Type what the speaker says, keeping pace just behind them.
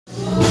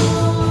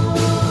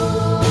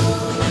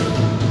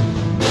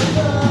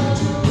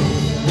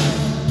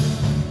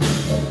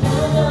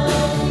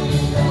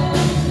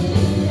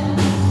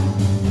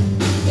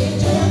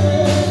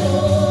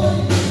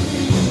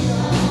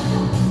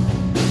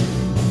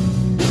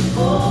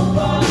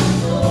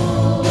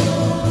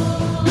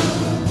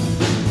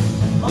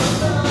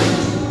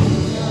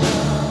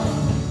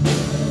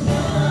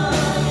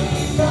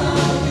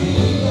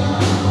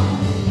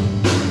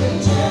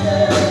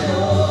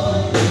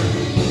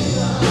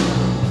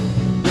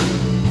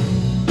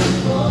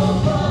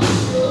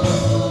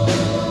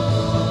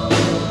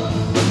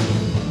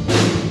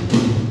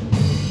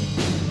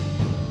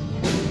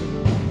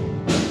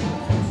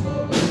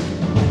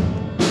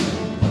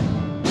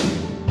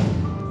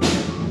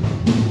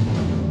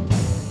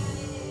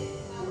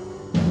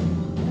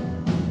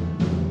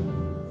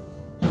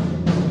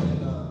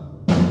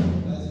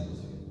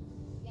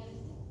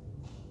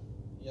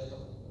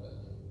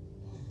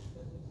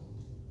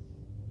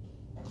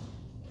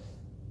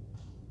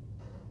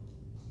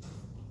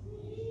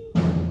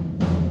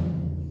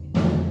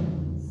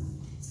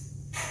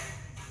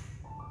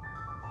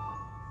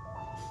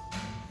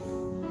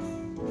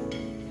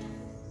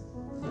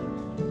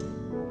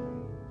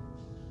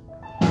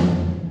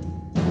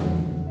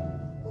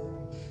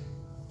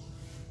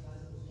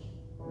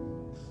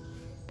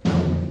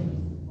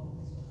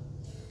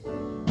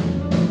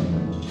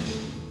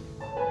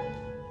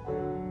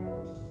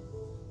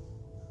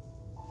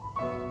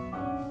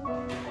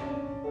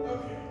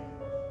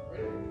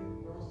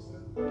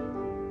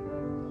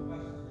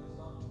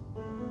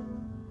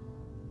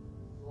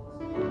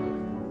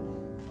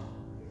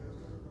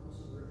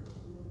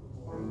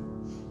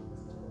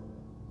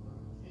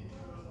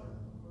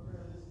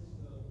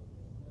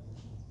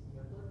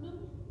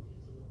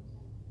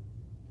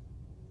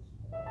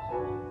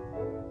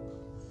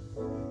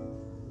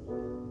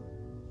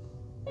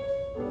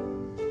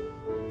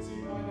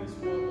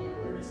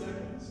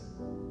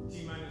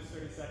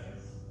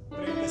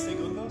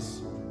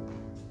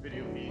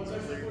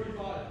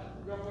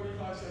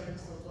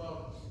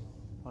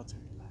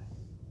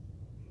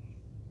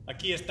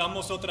Aquí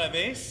estamos otra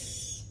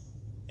vez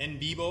en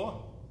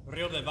vivo,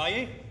 Río del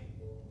Valle,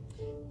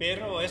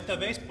 pero esta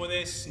vez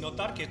puedes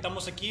notar que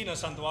estamos aquí en el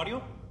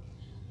santuario.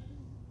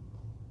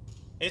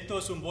 Esto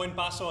es un buen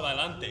paso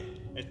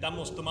adelante.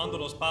 Estamos tomando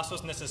los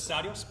pasos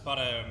necesarios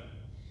para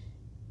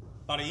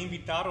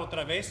invitar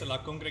otra vez a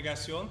la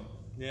congregación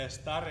de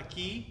estar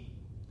aquí,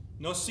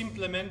 no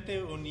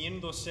simplemente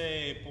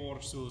uniéndose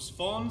por sus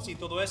phones y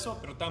todo eso,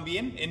 pero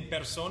también en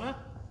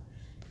persona.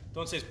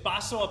 Entonces,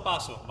 paso a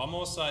paso,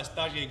 vamos a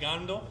estar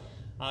llegando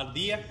al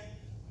día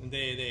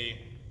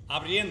de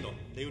abriendo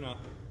de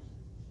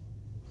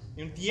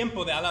un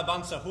tiempo de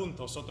alabanza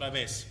juntos otra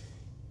vez.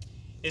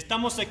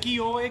 Estamos aquí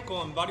hoy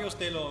con varios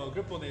de los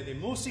grupos de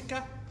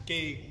música,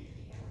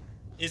 que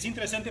es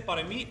interesante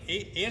para mí.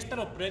 He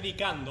estado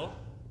predicando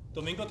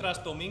domingo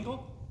tras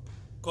domingo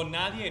con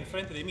nadie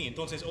enfrente de mí.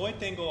 Entonces, hoy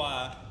tengo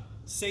a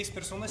 7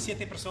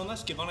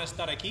 personas que van a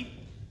estar aquí.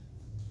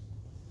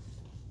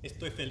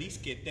 Estoy feliz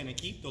que estén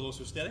aquí todos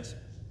ustedes.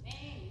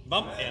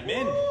 Vamos,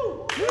 amén.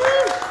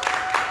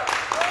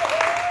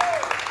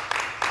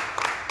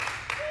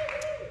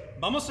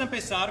 Vamos a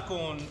empezar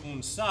con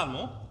un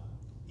salmo,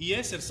 y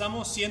es el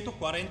Salmo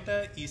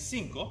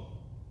 145.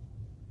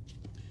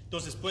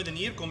 Entonces pueden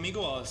ir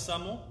conmigo al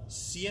Salmo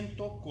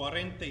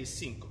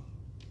 145.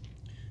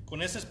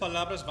 Con esas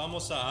palabras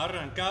vamos a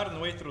arrancar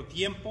nuestro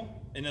tiempo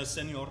en el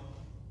Señor.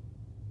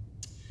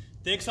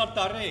 Te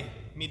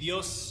exaltaré, mi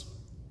Dios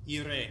y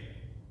Rey.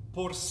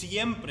 Por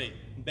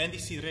siempre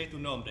bendeciré tu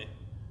nombre.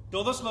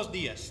 Todos los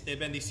días te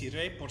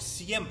bendeciré, por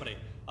siempre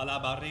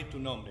alabaré tu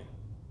nombre.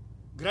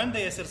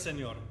 Grande es el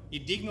Señor y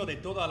digno de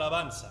toda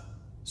alabanza.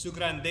 Su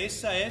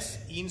grandeza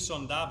es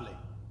insondable.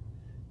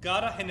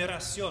 Cada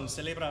generación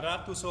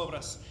celebrará tus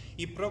obras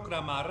y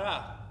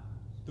proclamará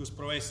tus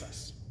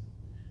proezas.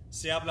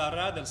 Se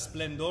hablará del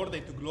esplendor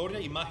de tu gloria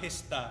y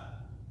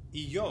majestad,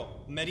 y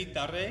yo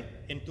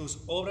meditaré en tus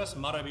obras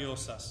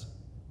maravillosas.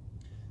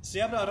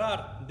 Se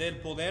hablará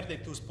del poder de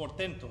tus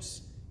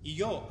portentos, y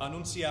yo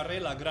anunciaré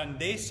la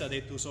grandeza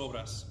de tus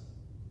obras.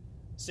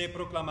 Se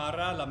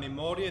proclamará la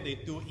memoria de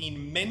tu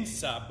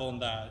inmensa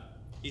bondad,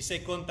 y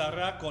se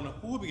contará con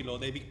júbilo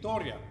de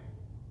victoria.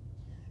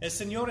 El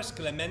Señor es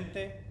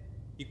clemente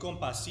y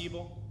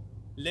compasivo,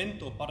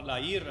 lento para la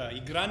ira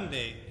y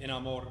grande en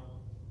amor.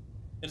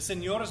 El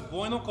Señor es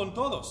bueno con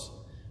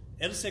todos.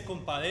 Él se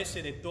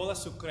compadece de toda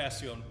su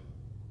creación.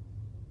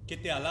 Que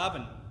te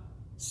alaben,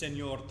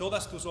 Señor,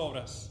 todas tus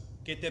obras,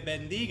 que te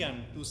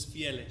bendigan tus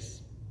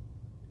fieles,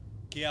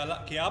 que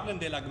hablen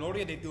de la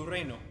gloria de tu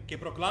reino, que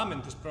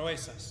proclamen tus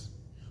proezas,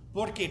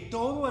 porque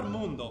todo el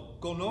mundo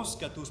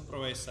conozca tus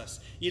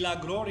proezas y la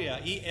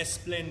gloria y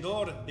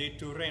esplendor de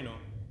tu reino.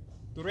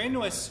 Tu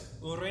reino es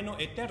un reino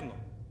eterno.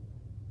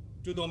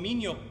 Tu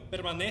dominio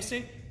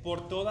permanece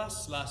por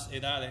todas las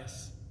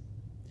edades.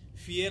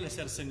 Fiel es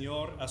el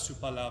Señor a su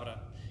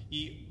palabra,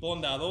 y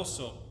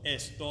bondadoso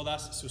es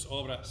todas sus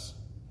obras.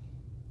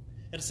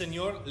 El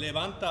Señor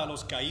levanta a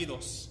los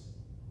caídos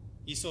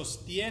y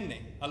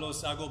sostiene a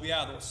los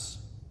agobiados.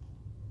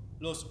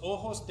 Los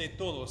ojos de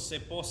todos se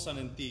posan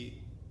en ti,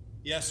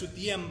 y a su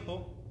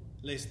tiempo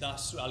les da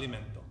su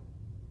alimento.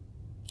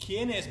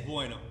 ¿Quién es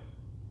bueno?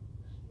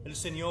 El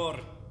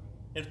Señor,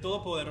 el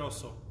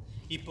Todopoderoso.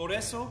 Y por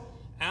eso,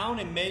 aun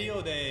en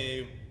medio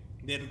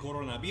del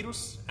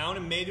coronavirus, aun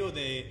en medio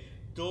de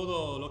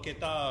todo lo que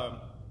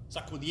está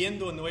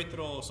sacudiendo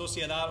nuestra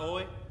sociedad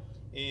hoy,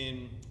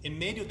 en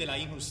medio de la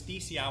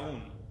injusticia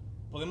aún,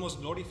 podemos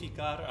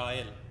glorificar a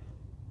Él,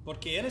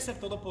 porque Él es el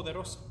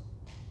Todopoderoso.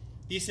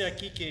 Dice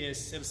aquí que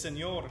es el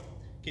Señor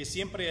que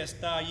siempre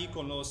está allí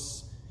con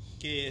los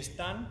que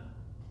están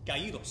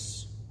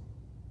caídos.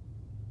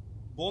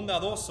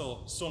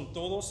 Bondadoso son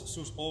todas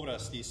sus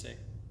obras, dice.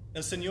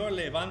 El Señor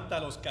levanta a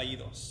los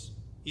caídos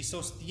y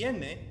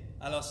sostiene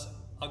a los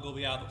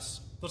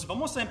agobiados. Entonces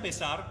vamos a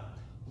empezar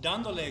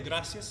dándole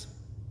gracias.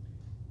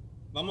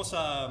 Vamos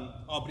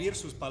a abrir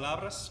sus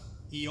palabras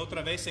y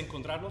otra vez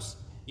encontrarlos,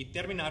 y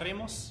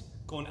terminaremos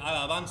con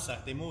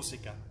alabanza de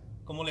música.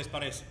 ¿Cómo les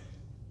parece?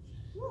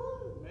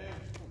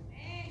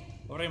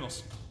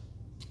 Oremos.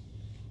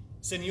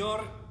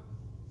 Señor,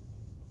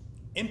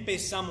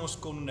 empezamos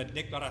con una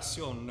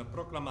declaración, una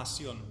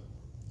proclamación,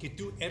 que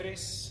tú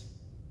eres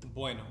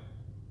bueno.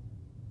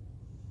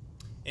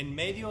 En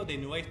medio de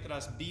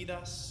nuestras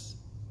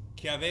vidas,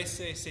 que a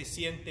veces se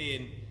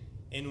sienten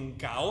en un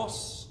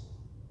caos,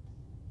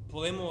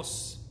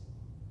 podemos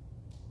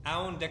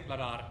aún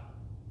declarar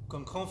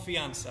con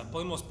confianza,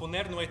 podemos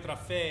poner nuestra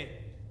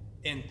fe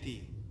en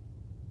ti,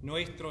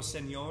 nuestro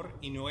Señor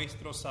y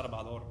nuestro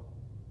Salvador.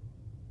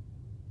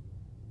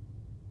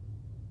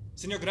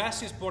 Señor,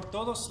 gracias por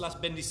todas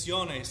las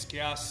bendiciones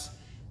que has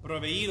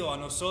proveído a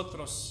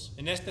nosotros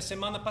en esta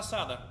semana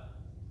pasada.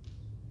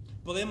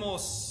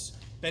 Podemos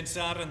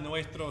pensar en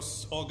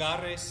nuestros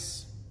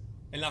hogares,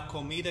 en la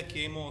comida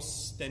que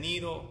hemos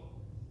tenido,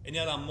 en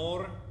el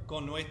amor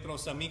con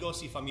nuestros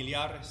amigos y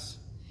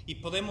familiares, y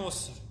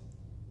podemos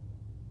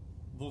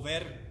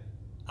volver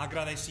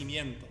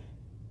agradecimiento.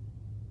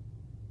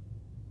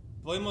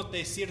 Podemos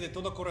decir de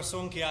todo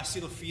corazón que has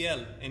sido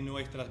fiel en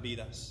nuestras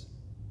vidas.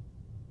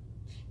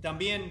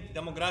 También te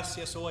damos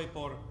gracias hoy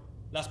por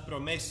las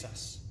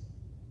promesas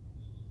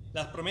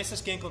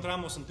que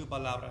encontramos en tu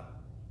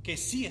palabra, que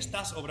sí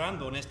estás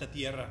obrando en esta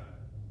tierra.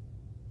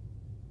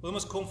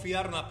 Podemos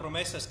confiar en las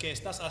promesas que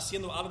estás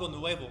haciendo algo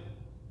nuevo,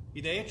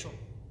 y de hecho,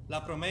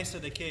 la promesa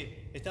de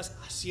que estás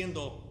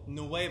haciendo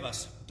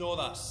nuevas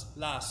todas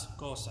las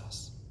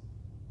cosas.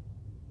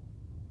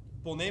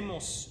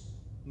 Ponemos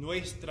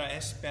nuestra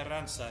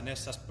esperanza en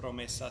esas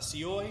promesas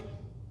y hoy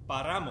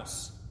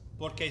paramos,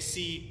 porque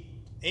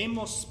si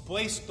hemos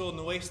puesto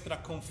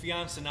nuestra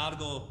confianza en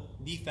algo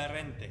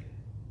diferente,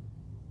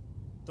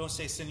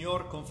 entonces,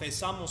 Señor,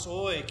 confesamos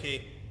hoy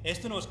que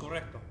esto no es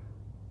correcto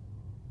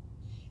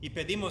y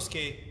pedimos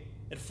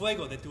que el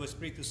fuego de tu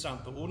Espíritu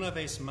Santo una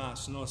vez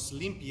más nos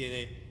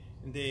limpie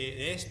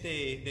de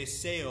este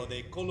deseo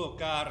de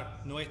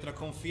colocar nuestra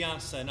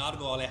confianza en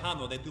algo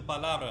lejano de tu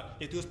palabra,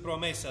 de tus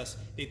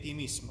promesas, de ti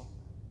mismo.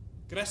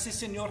 Gracias,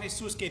 Señor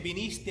Jesús, que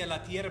viniste a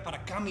la tierra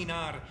para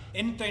caminar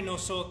entre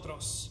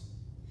nosotros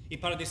y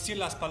para decir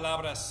las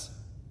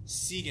palabras,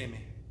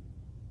 sígueme.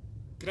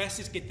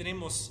 Gracias que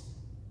tenemos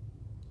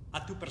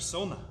a tu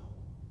persona.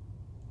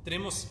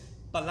 Tenemos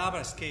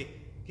palabras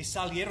que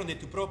salieron de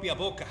tu propia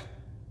boca.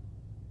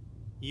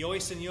 Y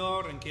hoy,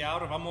 Señor, en que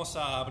ahora vamos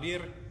a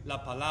abrir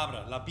la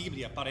palabra, la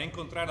Biblia, para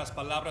encontrar las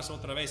palabras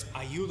otra vez.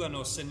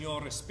 Ayúdanos,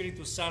 Señor,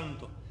 Espíritu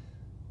Santo,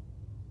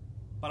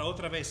 para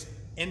otra vez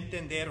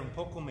entender un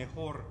poco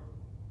mejor,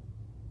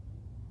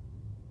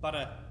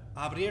 para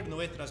abrir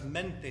nuestras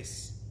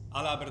mentes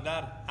a la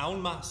verdad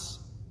aún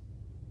más,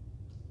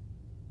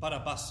 para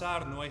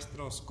basar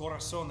nuestros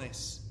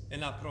corazones en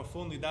la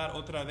profundidad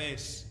otra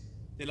vez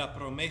de la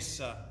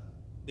promesa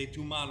de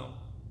tu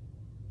mano.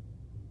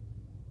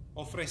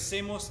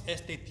 Ofrecemos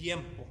este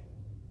tiempo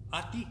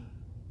a ti,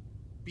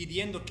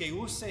 pidiendo que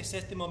uses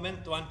este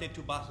momento ante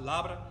tu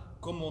palabra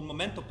como un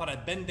momento para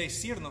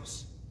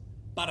bendecirnos,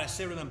 para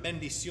hacer una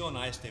bendición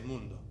a este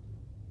mundo.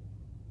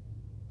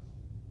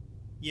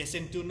 Y es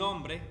en tu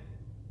nombre,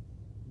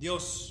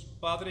 Dios,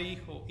 Padre,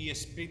 Hijo y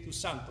Espíritu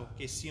Santo,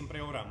 que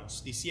siempre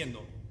oramos,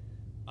 diciendo,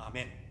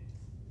 amén.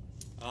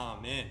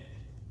 Amén.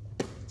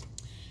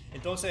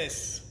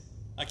 Entonces,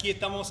 aquí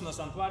estamos en el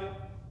santuario.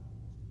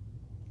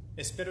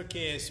 Espero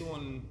que es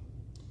un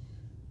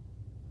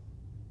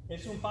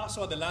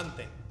paso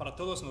adelante para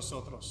todos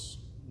nosotros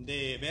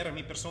de ver a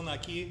mi persona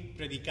aquí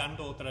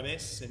predicando otra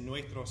vez en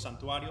nuestro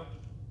santuario.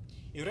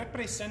 Y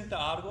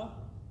representa algo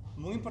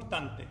muy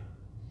importante.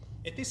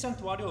 Este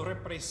santuario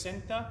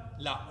representa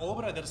la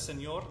obra del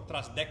Señor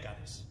tras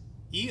décadas.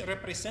 Y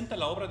representa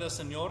la obra del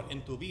Señor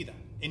en tu vida,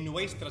 en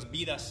nuestras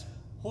vidas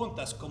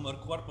juntas como el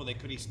cuerpo de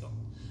Cristo.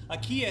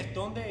 Aquí es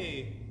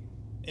donde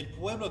el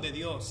pueblo de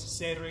Dios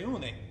se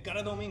reúne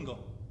cada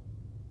domingo,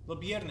 los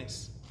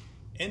viernes,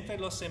 entre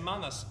las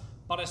semanas,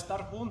 para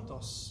estar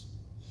juntos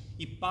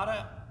y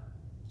para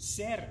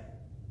ser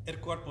el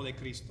cuerpo de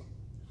Cristo.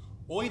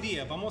 Hoy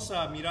día vamos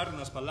a mirar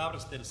unas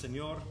palabras del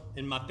Señor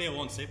en Mateo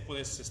 11,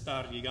 puedes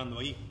estar llegando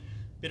ahí,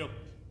 pero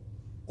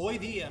hoy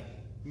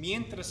día,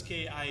 mientras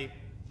que hay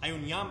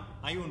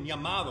un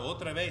llamado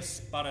otra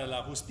vez para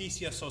la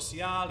justicia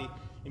social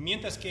y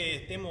mientras que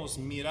estemos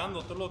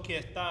mirando todo lo que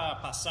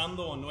está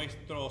pasando en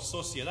nuestra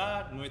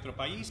sociedad, en nuestro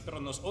país, pero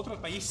en los otros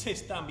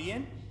países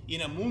también y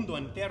en el mundo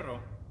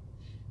entero,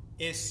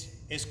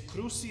 es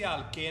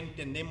crucial que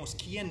entendamos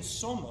quién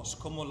somos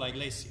como la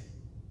iglesia.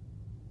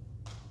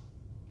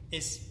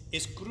 Es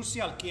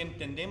crucial que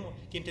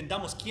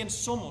entendamos quién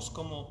somos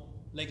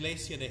como la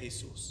iglesia de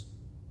Jesús.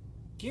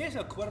 ¿Qué es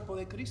el cuerpo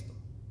de Cristo?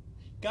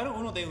 Cada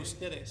uno de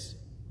ustedes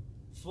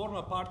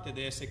forma parte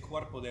de ese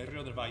cuerpo de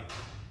Río del Valle.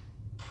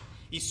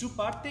 Y su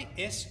parte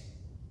es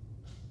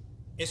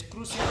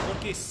crucial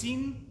porque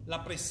sin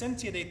la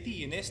presencia de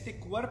ti en este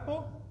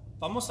cuerpo,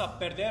 vamos a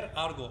perder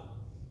algo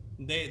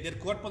del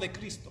cuerpo de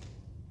Cristo.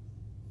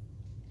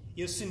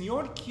 Y el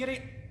Señor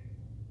quiere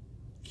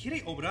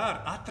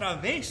obrar a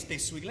través de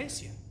su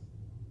iglesia.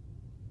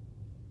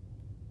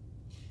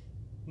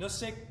 No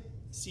sé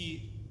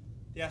si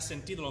te has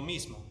sentido lo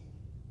mismo,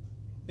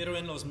 pero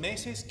en los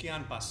meses que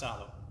han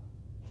pasado,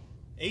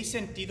 he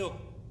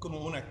sentido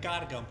como una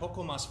carga un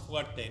poco más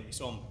fuerte en mis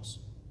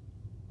hombros.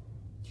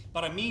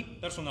 Para mí,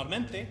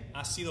 personalmente,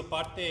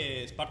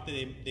 es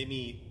parte de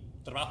mi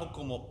trabajo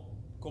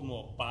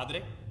como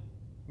padre,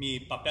 mi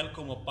papel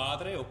como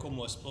padre o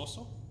como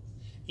esposo,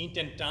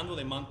 intentando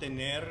de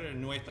mantener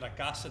nuestra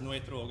casa,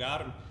 nuestro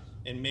hogar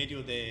en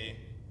medio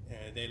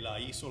de la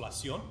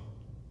isolación,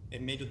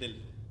 en medio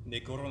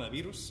del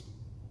coronavirus.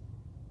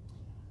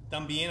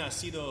 También ha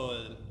sido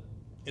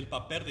el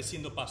papel de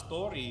siendo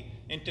pastor y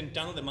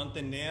intentando de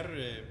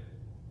mantener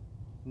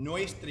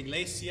nuestra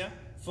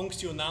iglesia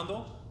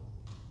funcionando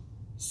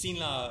sin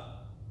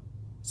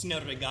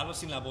el regalo,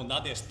 sin la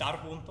bondad de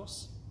estar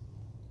juntos.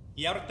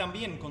 Y ahora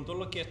también con todo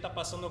lo que está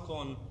pasando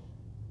con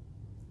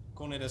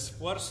el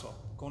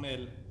esfuerzo, con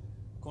la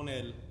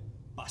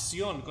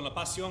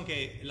pasión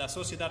que la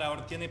sociedad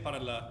ahora tiene para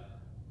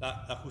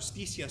la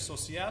justicia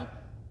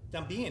social,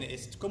 también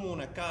es como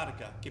una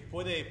carga que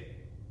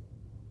puede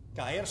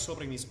caer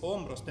sobre mis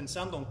hombros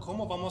pensando en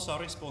cómo vamos a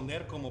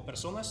responder como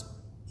personas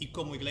y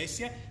como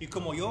iglesia, y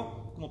como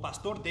yo, como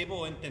pastor,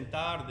 debo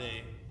intentar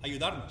de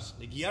ayudarnos,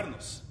 de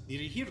guiarnos,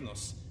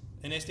 dirigirnos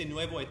en esta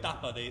nueva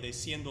etapa de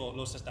siendo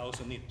los Estados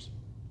Unidos.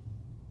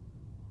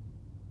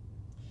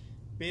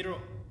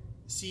 Pero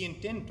si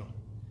intento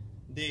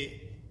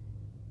de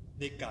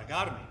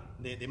cargarme,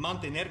 de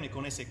mantenerme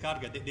con esa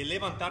carga, de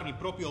levantar mi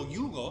propio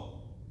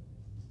yugo,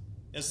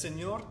 el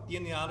Señor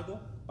tiene algo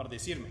para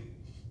decirme.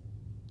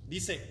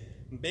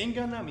 Dice,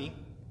 vengan a mí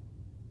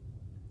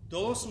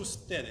todos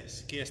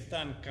ustedes que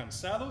están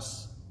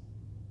cansados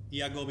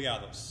y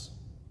agobiados.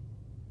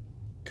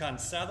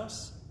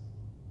 Cansados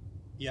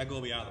y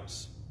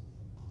agobiados.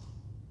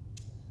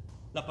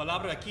 La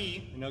palabra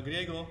aquí, en el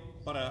griego,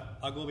 para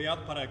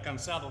agobiado, para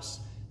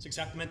cansados, es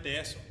exactamente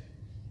eso.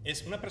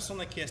 Es una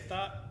persona que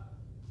está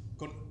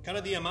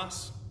cada día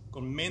más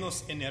con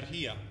menos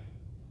energía.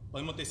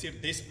 Podemos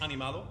decir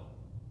desanimado,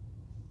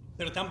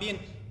 pero también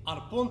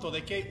al punto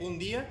de que un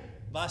día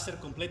va a ser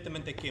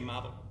completamente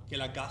quemado, que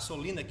la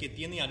gasolina que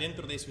tiene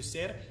adentro de su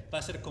ser va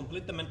a ser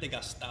completamente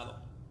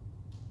gastado.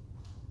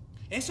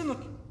 Eso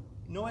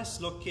no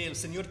es lo que el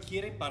Señor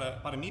quiere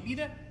para mi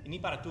vida ni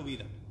para tu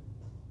vida.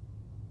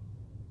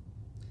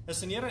 El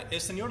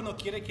Señor no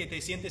quiere que te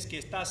sientes que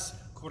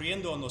estás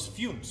corriendo en los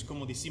fumes,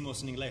 como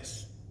decimos en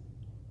inglés.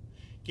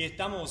 Que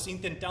estamos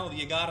intentando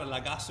llegar a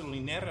la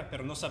gasolinera,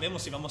 pero no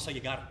sabemos si vamos a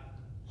llegar.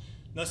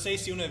 No sé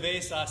si una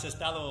vez has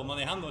estado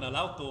manejando en el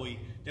auto y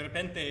de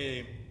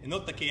repente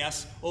nota que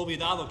has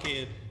olvidado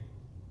que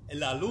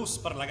la luz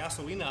para la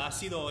gasolina ha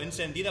sido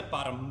encendida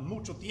por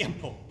mucho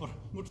tiempo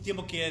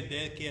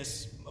que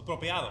es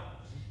apropiado.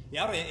 Y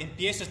ahora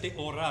empiezas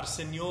a orar,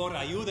 Señor,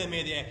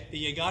 ayúdame de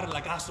llegar a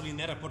la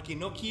gasolinera porque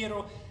no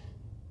quiero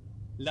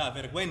la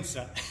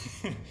vergüenza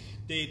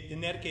de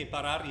tener que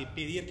parar y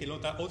pedir que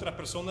otras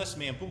personas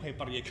me empujen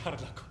para llegar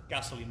a la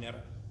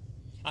gasolinera.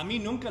 A mí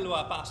nunca lo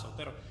ha pasado,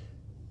 pero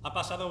 ¿ha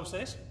pasado a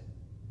ustedes?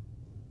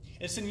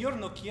 El Señor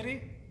no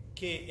quiere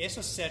que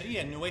eso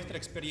sería nuestra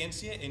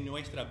experiencia en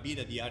nuestra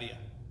vida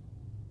diaria.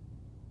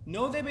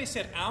 No debe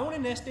ser, aún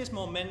en estos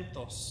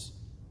momentos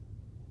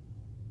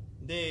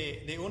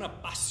de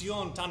una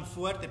pasión tan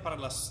fuerte para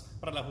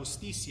la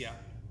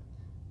justicia,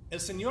 el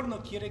Señor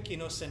no quiere que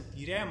nos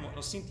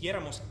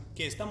sintiéramos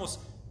que estamos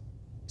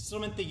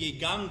solamente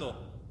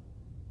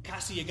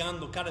casi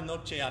llegando cada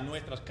noche a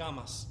nuestras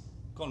camas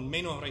con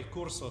menos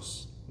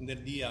recursos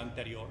del día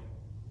anterior.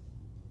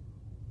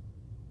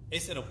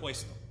 Es el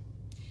opuesto.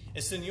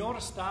 El Señor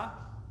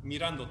está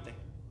mirándote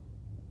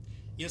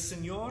y el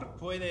Señor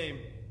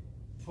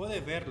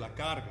puede ver la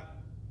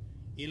carga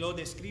y lo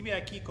describe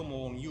aquí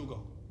como un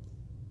yugo.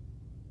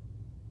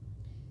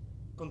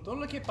 Con todo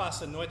lo que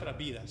pasa en nuestras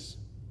vidas,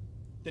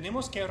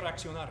 tenemos que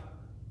reaccionar.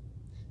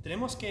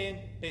 Tenemos que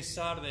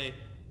empezar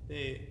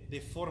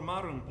de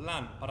formar un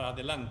plan para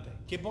adelante.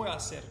 ¿Qué voy a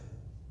hacer?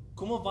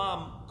 ¿Cómo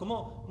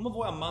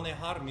voy a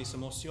manejar mis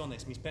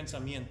emociones, mis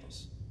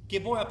pensamientos? ¿Qué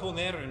voy a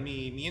poner en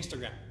mi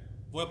Instagram?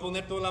 ¿Voy a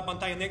poner toda la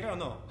pantalla negra o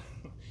no?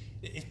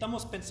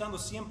 Estamos pensando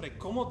siempre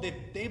cómo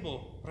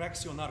debo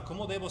reaccionar,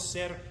 cómo debo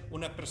ser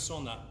una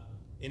persona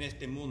en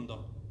este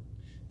mundo.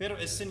 Pero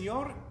el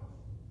Señor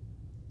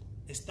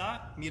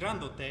está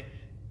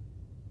mirándote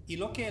y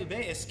lo que Él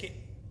ve es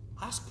que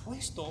has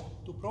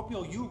puesto tu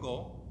propio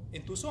yugo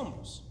en tus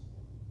hombros.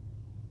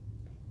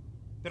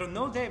 Pero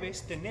no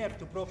debes tener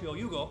tu propio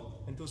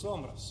yugo en tus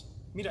hombros.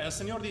 Mira, el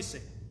Señor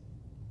dice,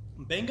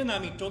 vengan a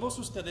mí todos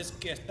ustedes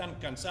que están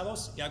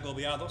cansados y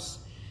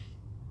agobiados,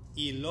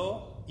 y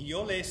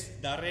yo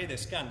les daré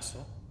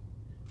descanso.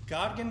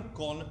 Carguen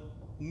con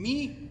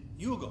mi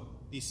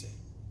yugo, dice.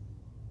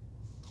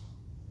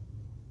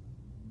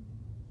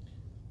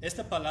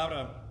 Esta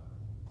palabra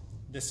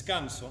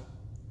descanso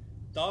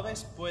tal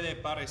vez puede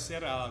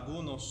parecer a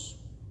algunos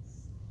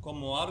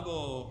como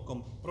algo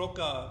con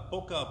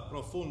poca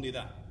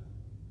profundidad.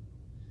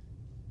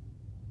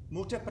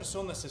 Muchas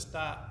personas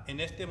están en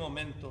este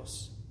momento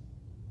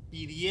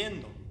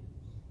pidiendo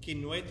que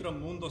nuestro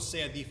mundo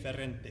sea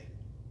diferente,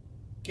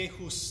 que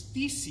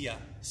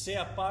justicia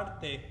sea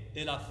parte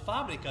de la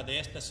fábrica de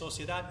esta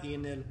sociedad y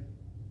en el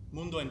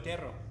mundo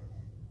entero.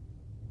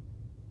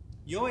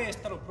 Yo he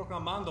estado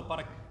proclamando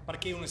para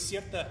que una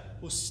cierta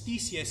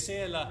justicia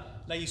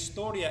sea la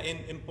historia,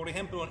 por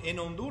ejemplo, en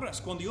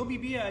Honduras. Cuando yo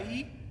vivía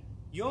ahí,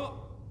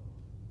 yo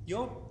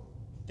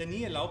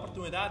tenía la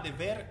oportunidad de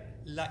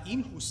ver la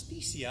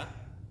injusticia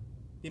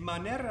de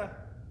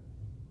manera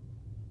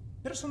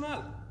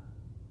personal.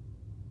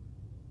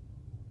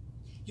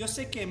 Yo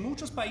sé que en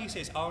muchos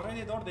países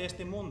alrededor de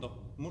este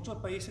mundo, muchos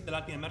países de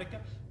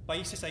Latinoamérica,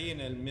 países ahí en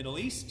el Middle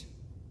East,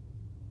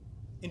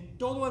 en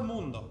todo el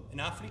mundo, en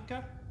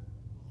África,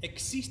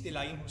 existe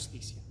la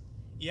injusticia.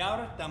 Y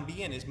ahora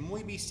también es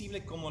muy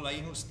visible como la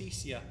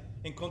injusticia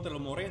en contra de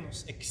los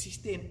morenos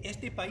existe en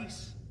este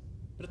país.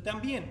 Pero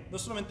también, no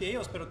solamente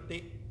ellos, pero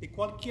de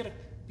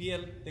cualquier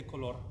piel de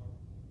color.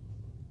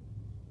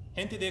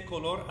 Gente de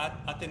color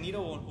ha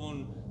tenido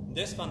una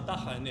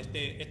desventaja en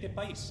este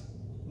país.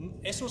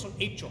 Eso es un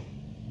hecho.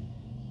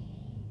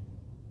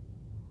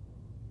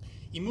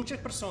 Y muchas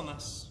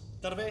personas,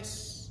 tal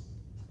vez,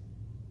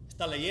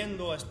 está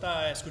leyendo,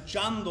 está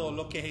escuchando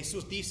lo que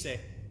Jesús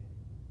dice.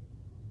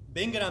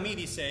 Vengan a mí,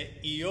 dice,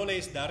 y yo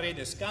les daré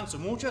descanso.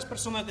 Muchas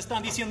personas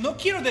están diciendo, no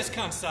quiero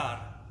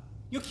descansar,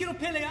 yo quiero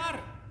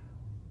pelear.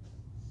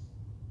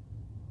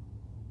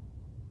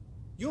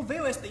 Yo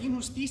veo esta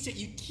injusticia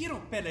y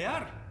quiero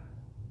pelear.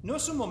 No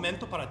es un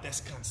momento para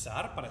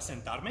descansar, para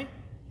sentarme.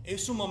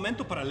 Es un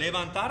momento para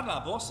levantar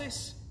las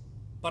voces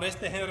para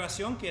esta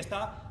generación que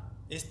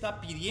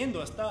está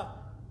pidiendo,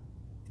 está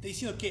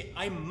diciendo que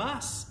hay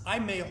más,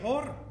 hay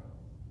mejor.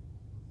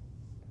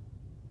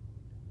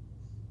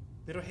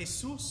 Pero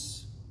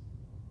Jesús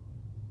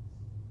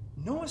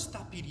no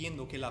está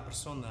pidiendo que la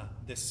persona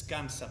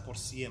descansa por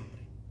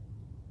siempre.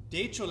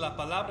 De hecho, la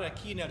palabra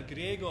aquí en el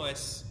griego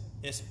es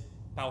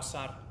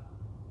pausar.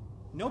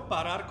 No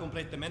parar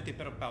completamente,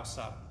 pero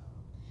pausar.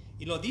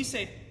 Y lo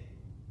dice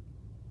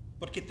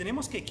porque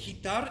tenemos que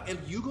quitar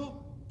el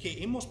yugo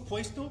que hemos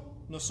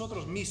puesto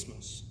nosotros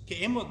mismos,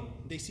 que hemos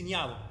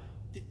diseñado.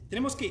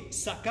 Tenemos que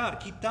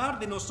quitar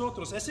de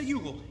nosotros ese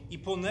yugo y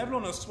ponerlo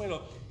en el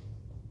suelo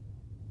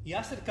y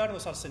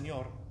acercarnos al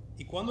Señor.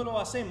 Y cuando lo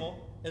hacemos,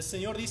 el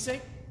Señor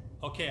dice,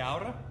 ok,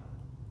 ahora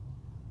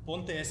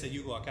ponte ese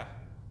yugo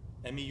acá,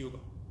 en mi yugo.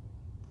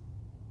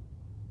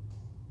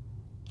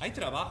 Hay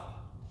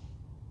trabajo,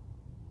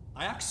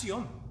 hay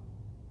acción,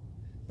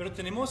 pero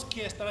tenemos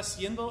que estar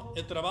haciendo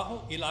el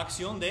trabajo y la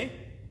acción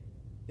de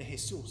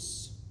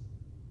Jesús.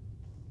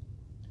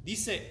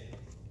 Dice,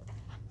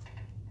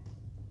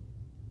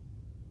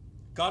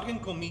 carguen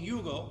con mi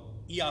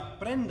yugo y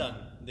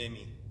aprendan de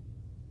mí.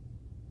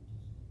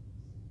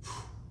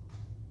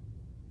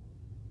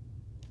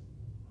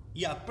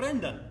 Y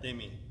aprendan de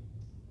mí.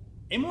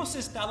 Hemos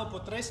estado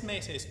por 3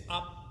 meses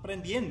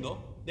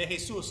aprendiendo de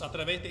Jesús a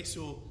través de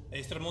su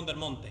Sermón del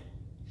Monte.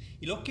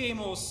 Y lo que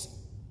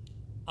hemos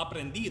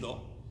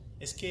aprendido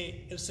es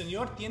que el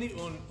Señor tiene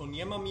un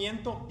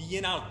llamamiento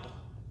bien alto,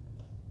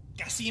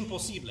 casi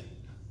imposible.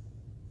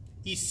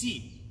 Y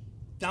sí,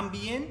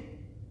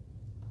 también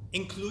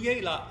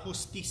incluye la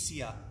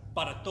justicia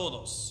para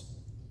todos.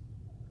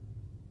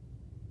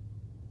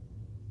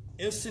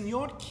 El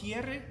Señor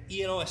quiere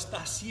y lo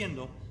está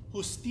haciendo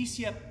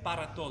justicia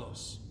para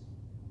todos.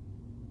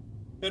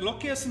 Pero lo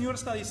que el Señor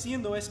está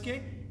diciendo es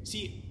que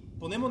si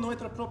ponemos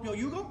nuestro propio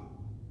yugo,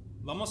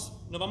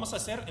 nos vamos a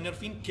ser en el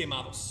fin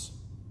quemados.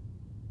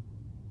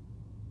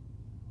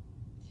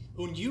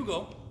 Un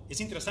yugo es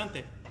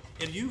interesante.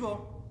 El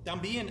yugo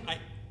también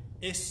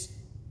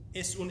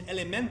es un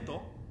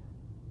elemento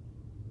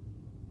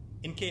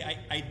en que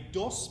hay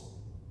 2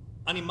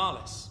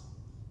 animales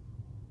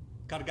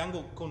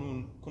cargando con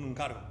un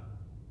cargo.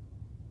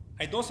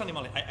 Hay 2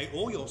 animales, hay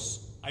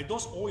hoyos, hay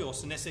 2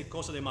 hoyos en esa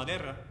cosa de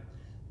madera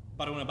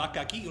para una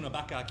vaca aquí y una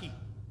vaca aquí.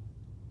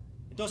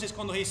 Entonces,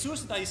 cuando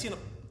Jesús está diciendo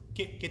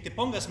que te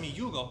pongas mi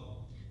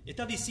yugo,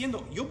 está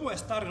diciendo, yo voy a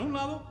estar en un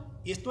lado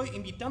y estoy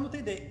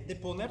invitándote de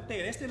ponerte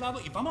de este lado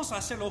y vamos a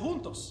hacerlo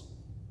juntos.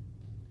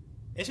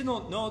 Eso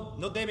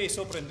no debe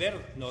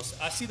sorprendernos.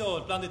 Ha sido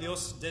el plan de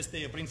Dios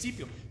desde el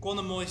principio.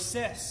 Cuando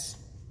Moisés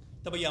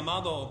estaba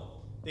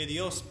llamado de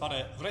Dios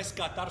para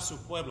rescatar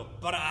su pueblo,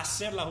 para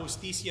hacer la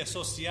justicia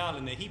social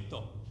en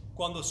Egipto,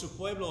 cuando su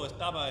pueblo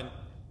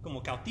estaba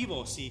como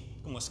cautivos y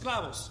como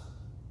esclavos,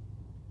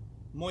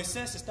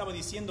 Moisés estaba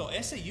diciendo,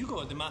 ese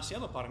yugo es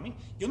demasiado para mí,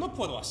 yo no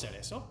puedo hacer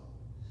eso.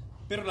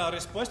 Pero la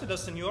respuesta del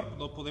Señor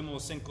lo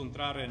podemos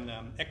encontrar en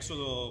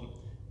Éxodo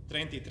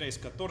 33,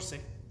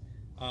 14.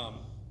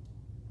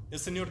 El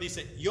Señor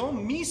dice, yo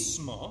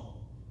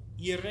mismo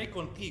iré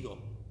contigo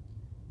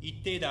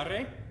y te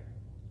daré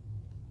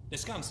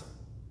descanso.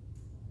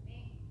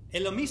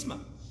 Es lo mismo.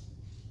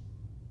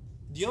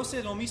 Dios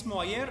es lo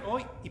mismo ayer,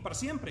 hoy y para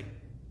siempre.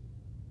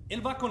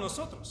 Él va con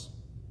nosotros.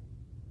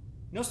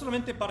 No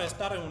solamente para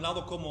estar en un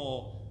lado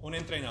como un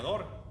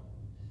entrenador.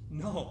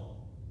 No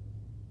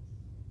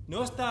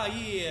está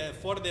ahí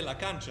fuera de la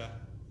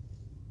cancha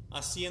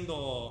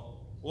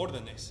haciendo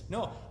órdenes.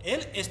 No,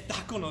 Él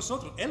está con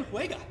nosotros. Él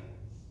juega.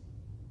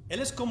 Él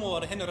es como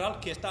el general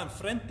que está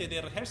enfrente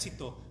del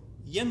ejército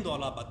yendo a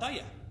la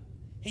batalla.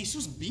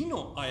 Jesús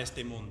vino a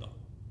este mundo.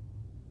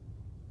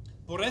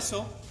 Por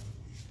eso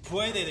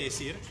puede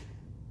decir,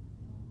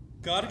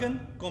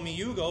 carguen con mi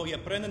yugo y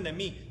aprendan de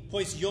mí,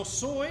 pues yo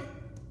soy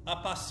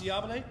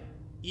apacible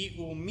y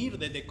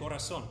humilde de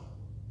corazón.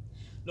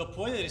 Lo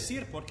puede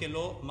decir porque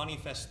lo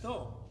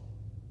manifestó.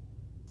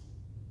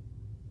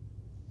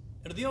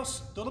 El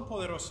Dios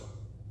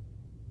Todopoderoso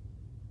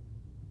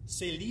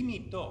se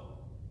limitó.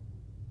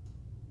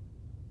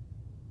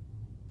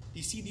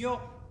 Decidió,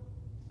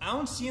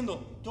 aun siendo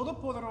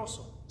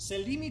todopoderoso, se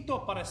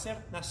limitó para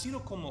ser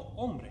nacido como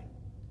hombre,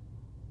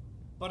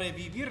 para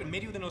vivir en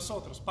medio de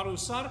nosotros, para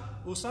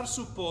usar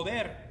su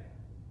poder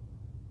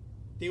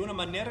de una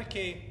manera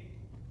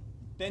que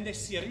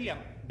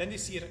bendeciría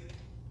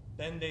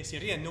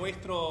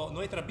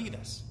nuestras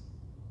vidas.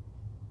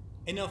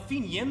 En el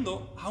fin,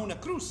 yendo a una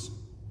cruz.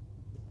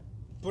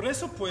 Por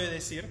eso puede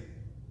decir,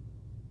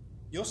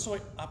 Yo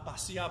soy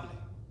apacible.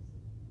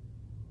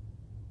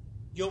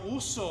 Yo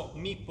uso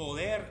mi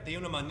poder de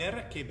una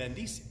manera que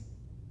bendice.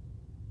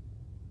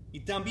 Y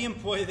también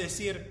puede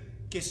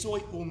decir que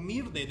soy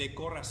humilde de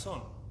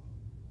corazón.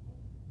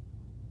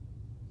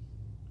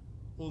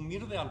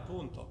 Humilde al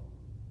punto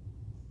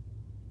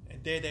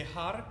de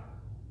dejar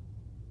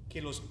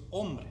que los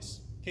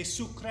hombres, que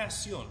su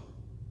creación,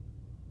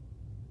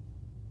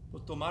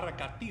 lo tomara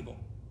cautivo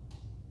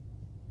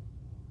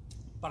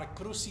para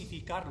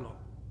crucificarlo.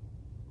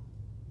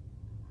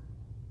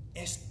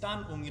 Es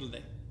tan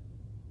humilde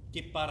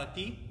que para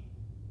ti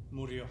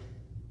murió.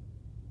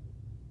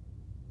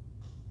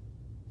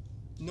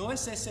 No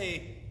es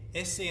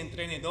ese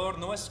entrenador,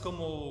 no es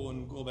como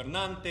un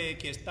gobernante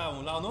que está a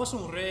un lado, no es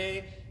un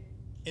rey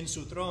en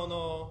su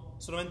trono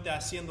solamente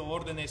haciendo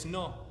órdenes,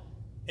 no.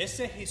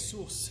 Ese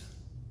Jesús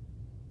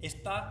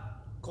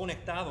está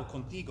conectado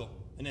contigo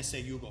en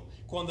ese yugo.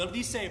 Cuando Él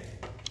dice,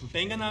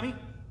 vengan a mí,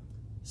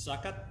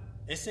 saca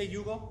ese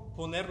yugo,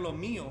 ponerlo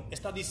mío,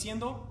 está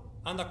diciendo,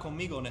 anda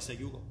conmigo en ese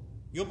yugo.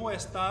 Yo voy a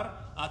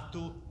estar a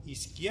tu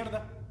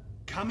izquierda,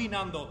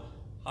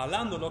 caminando,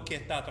 jalando lo que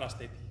está atrás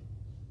de ti.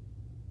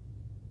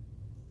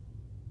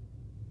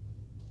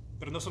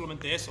 Pero no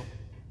solamente eso.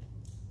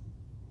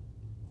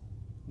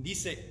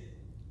 Dice,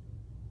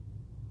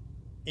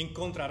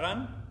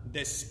 encontrarán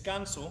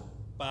descanso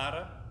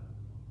para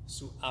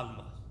su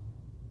alma.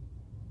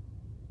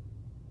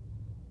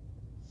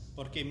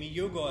 Porque mi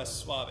yugo es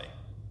suave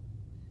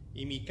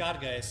y mi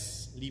carga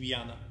es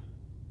liviana.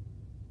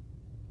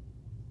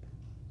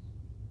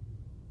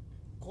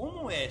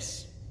 ¿Cómo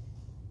es?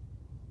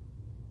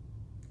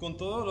 Con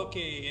todo lo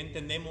que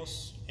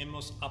entendemos,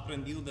 hemos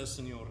aprendido del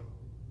Señor,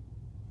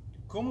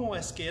 ¿cómo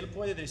es que Él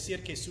puede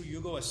decir que su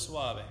yugo es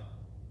suave?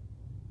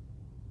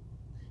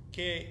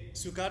 Que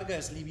su carga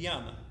es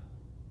liviana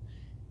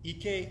y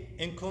que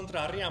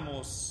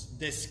encontraríamos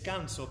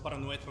descanso para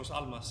nuestras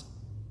almas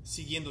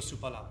siguiendo su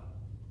palabra.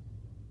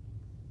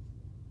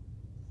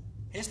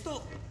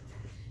 Esto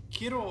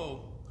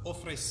quiero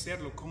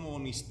ofrecerlo como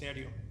un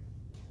misterio,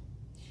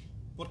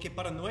 porque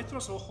para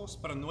nuestros ojos,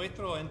 para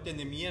nuestro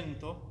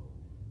entendimiento,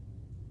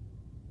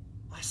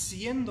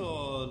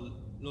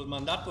 haciendo los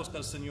mandatos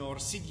del Señor,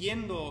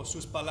 siguiendo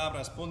sus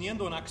palabras,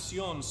 poniendo en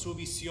acción su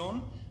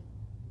visión,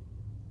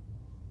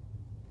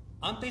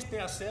 antes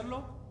de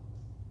hacerlo,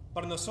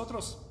 para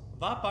nosotros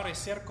va a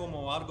parecer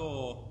como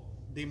algo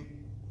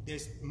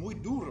muy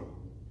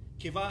duro,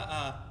 que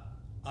va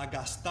a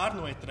gastar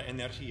nuestra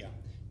energía,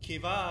 que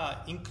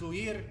va a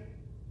incluir,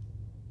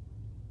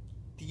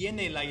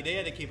 tiene la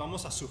idea de que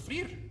vamos a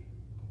sufrir.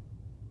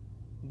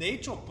 De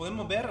hecho,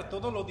 podemos ver a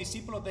todos los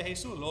discípulos de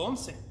Jesús, los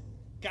 11,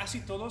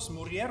 casi todos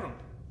murieron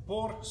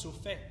por su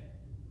fe.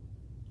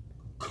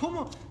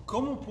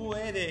 ¿Cómo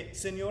puede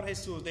Señor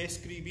Jesús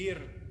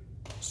describir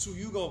su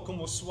yugo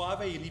como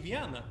suave y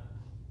liviana?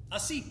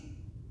 Así.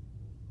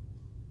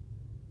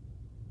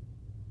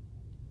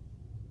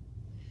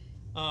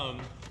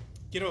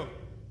 Quiero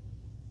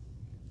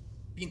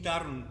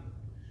pintar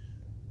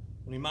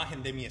una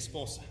imagen de mi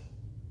esposa.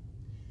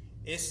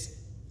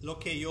 Es lo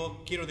que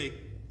yo quiero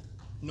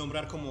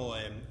nombrar como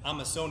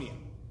Amazonia.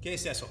 ¿Qué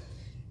es eso?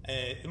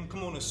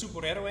 Como un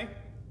superhéroe,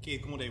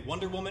 como de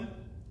Wonder Woman.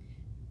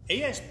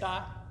 Ella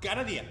está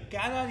cada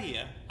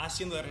día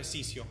haciendo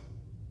ejercicio,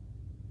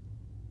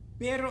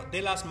 pero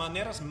de las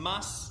maneras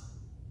más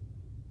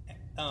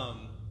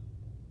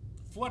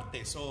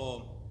fuertes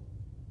o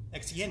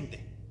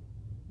exigentes.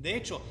 De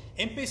hecho,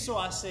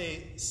 empezó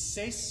hace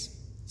 6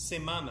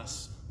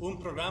 semanas un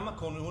programa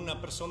con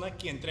una persona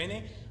que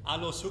entrene a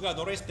los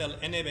jugadores del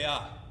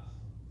NBA.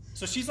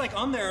 So she's like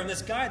on there, and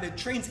this guy that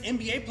trains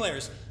NBA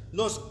players,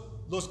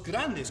 los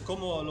grandes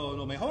como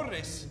los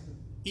mejores,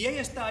 y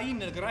ella está ahí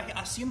en el garaje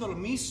haciendo el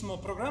mismo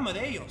programa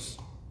de ellos.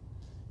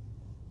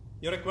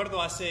 Yo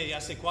recuerdo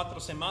hace 4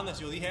 semanas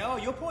yo dije,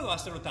 yo puedo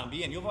hacerlo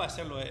también, yo voy a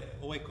hacerlo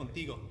hoy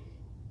contigo.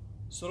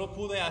 Solo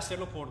pude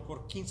hacerlo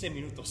por 15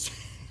 minutos.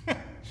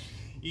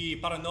 Y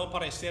para no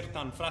parecer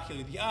tan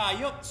frágil, dije,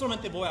 yo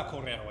solamente voy a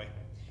correr hoy.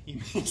 Y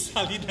me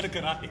salí del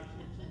garaje.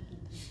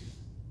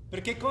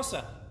 Pero qué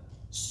cosa,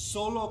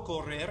 solo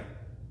correr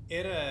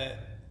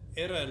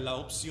era la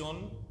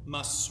opción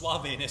más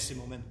suave en ese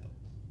momento.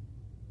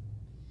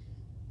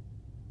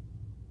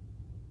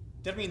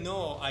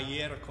 Terminó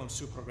ayer con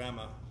su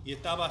programa y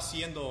estaba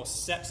haciendo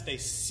sets de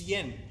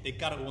 100 de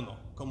cada uno,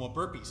 como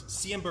burpees,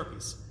 100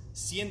 burpees,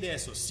 100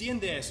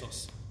 de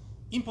esos.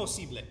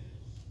 Imposible.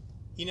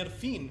 Y en el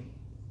fin,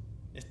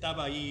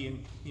 estaba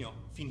ahí,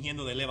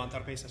 fingiendo de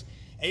levantar pesas.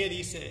 Ella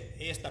dice,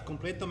 ella está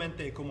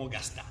completamente como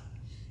gastada.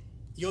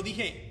 Yo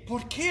dije,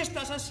 ¿por qué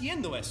estás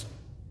haciendo eso?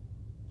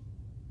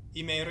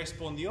 Y me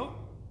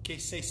respondió que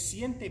se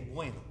siente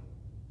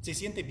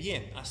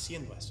bien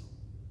haciendo eso.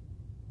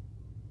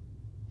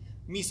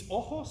 Mis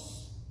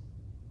ojos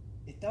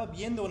estaban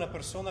viendo a una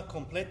persona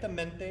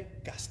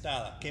completamente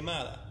gastada,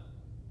 quemada.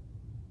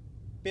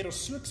 Pero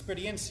su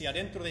experiencia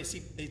dentro de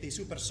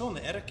su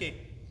persona era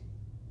que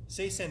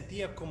se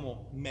sentía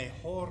como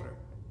mejor,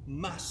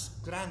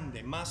 más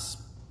grande,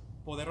 más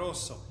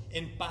poderoso,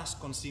 en paz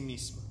con sí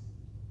mismo.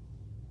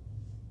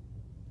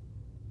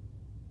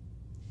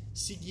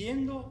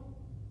 siguiendo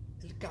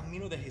el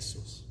camino de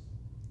Jesús.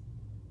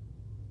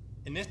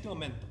 En este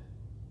momento,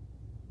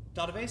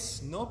 tal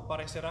vez no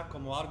parecerá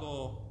como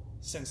algo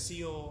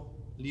sencillo,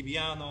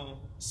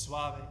 liviano,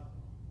 suave,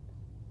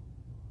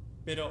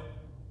 pero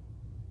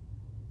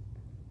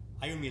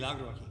hay un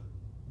milagro aquí.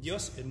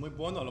 Dios es muy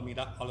bueno a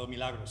los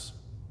milagros.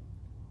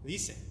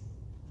 Dice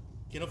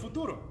que en el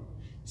futuro,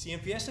 si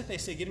empiezas a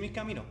seguir mi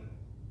camino,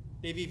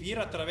 de vivir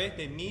a través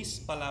de mis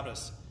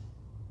palabras,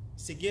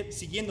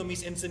 siguiendo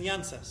mis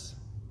enseñanzas,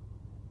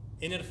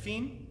 en el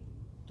fin,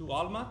 tu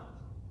alma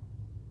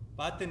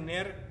va a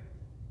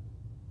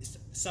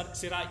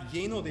será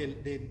lleno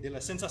de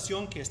la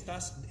sensación que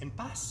estás en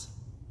paz.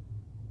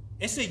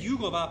 Ese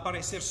yugo va a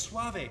parecer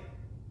suave,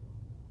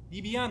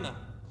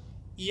 liviana,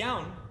 y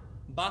aún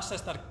vas a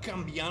estar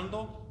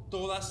cambiando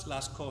todas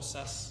las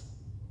cosas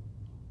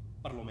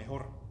para lo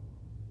mejor.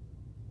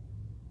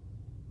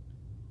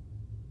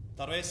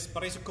 Tal vez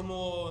parece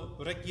como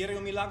requiere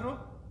un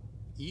milagro,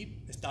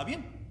 y está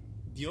bien,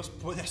 Dios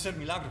puede hacer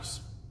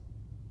milagros.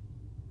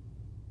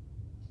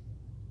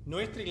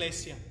 Nuestra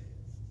iglesia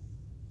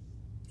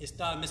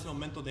está en este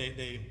momento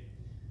de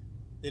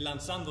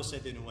lanzándose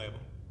de nuevo.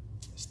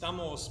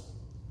 Estamos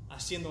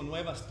haciendo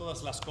nuevas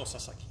todas las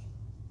cosas aquí.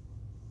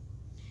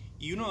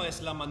 Y uno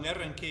es la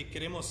manera en que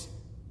queremos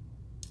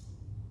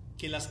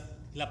que las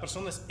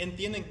personas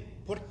entiendan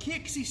por qué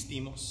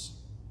existimos.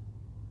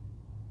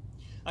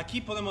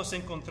 Aquí podemos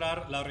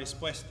encontrar la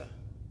respuesta.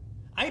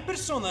 Hay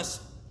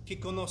personas que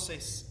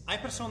conoces, hay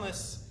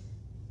personas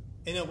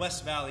en el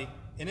West Valley,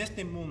 en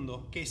este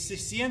mundo, que se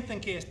sienten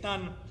que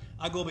están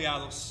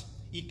agobiados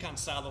y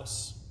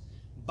cansados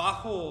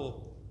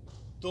bajo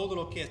todo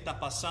lo que está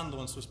pasando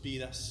en sus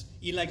vidas.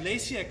 Y la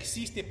iglesia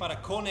existe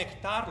para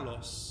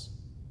conectarlos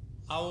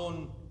a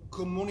una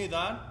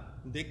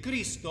comunidad de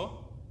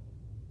Cristo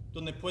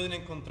donde pueden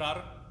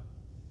encontrar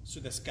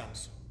su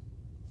descanso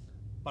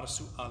para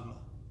su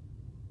alma,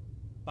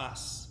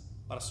 paz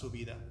para su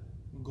vida,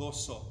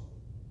 gozo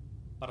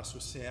para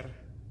su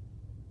ser.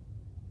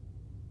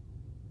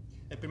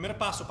 El primer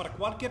paso para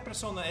cualquier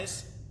persona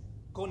es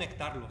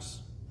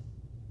conectarlos.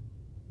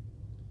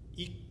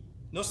 Y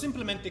no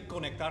simplemente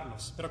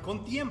conectarlos, pero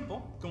con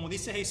tiempo, como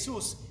dice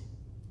Jesús,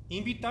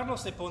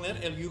 invitarlos a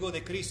poner el yugo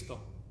de Cristo.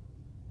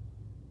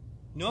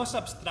 No es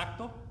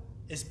abstracto,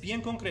 es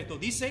bien concreto.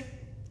 Dice,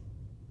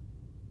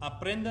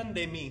 aprendan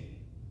de mí.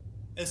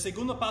 El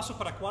segundo paso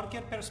para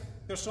cualquier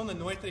persona en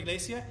nuestra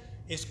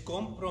iglesia es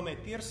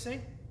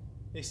comprometerse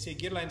a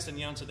seguir la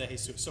enseñanza de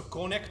Jesús. So,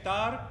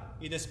 conectar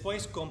y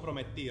después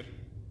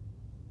comprometer.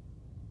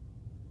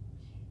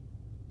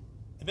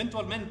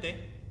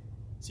 Eventualmente,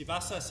 si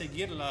vas a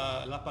seguir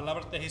la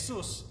palabra de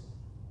Jesús,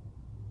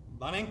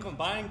 van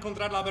a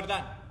encontrar la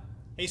verdad.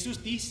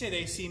 Jesús dice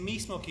de sí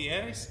mismo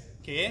que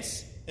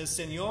es el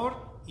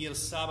Señor y el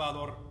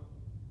Salvador.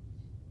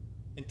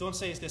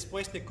 Entonces,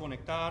 después de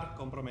conectar,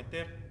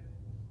 comprometer,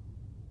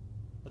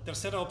 la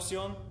tercera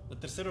opción, el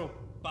tercer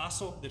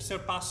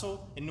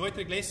paso en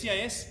nuestra iglesia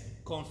es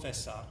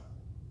confesar.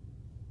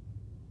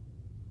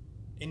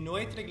 En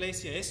nuestra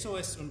iglesia eso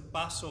es un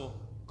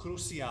paso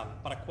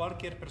crucial para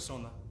cualquier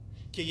persona.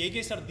 Que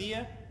llegues al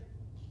día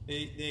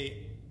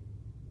de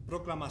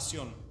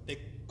proclamación,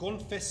 de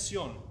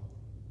confesión.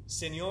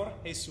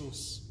 Señor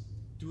Jesús,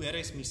 tú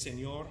eres mi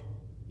Señor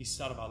y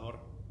Salvador.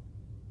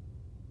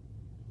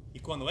 Y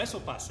cuando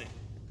eso pase,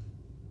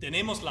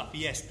 tenemos la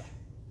fiesta.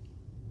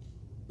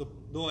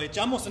 Lo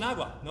echamos en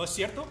agua, ¿no es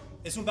cierto?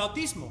 Es un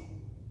bautismo.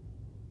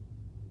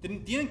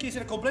 Tienen que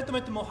ser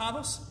completamente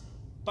mojados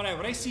para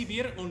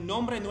recibir un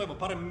nombre nuevo,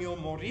 para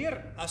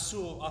morir a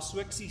su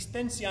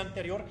existencia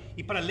anterior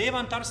y para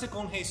levantarse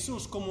con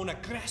Jesús como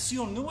una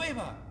creación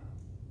nueva.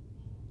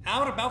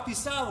 Ahora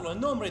bautizado en el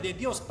nombre de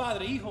Dios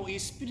Padre, Hijo y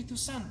Espíritu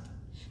Santo.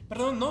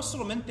 Pero no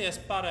solamente es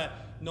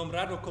para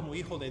nombrarlo como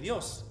Hijo de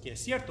Dios, que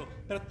es cierto,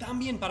 pero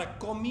también para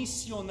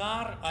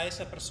comisionar a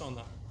esa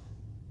persona.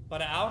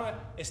 Para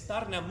ahora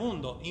estar en el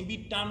mundo,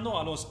 invitando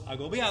a los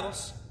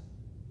agobiados,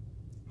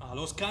 a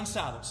los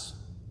cansados,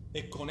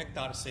 de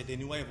conectarse de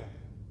nuevo.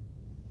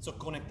 So,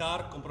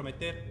 conectar,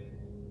 comprometer,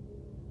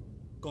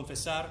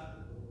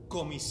 confesar,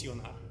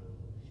 comisionar.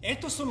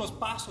 Estos son los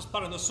pasos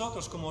para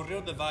nosotros como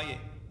Río de Valle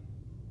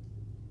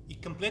y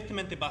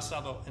completamente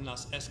basado en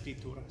las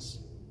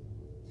Escrituras.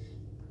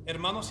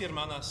 Hermanos y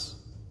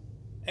hermanas,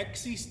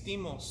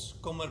 existimos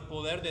como el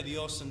poder de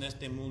Dios en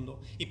este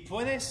mundo y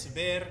puedes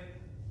ver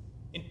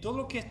en todo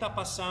lo que está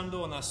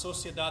pasando en la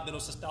sociedad de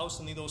los Estados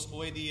Unidos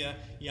hoy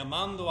día,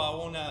 llamando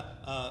a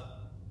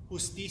una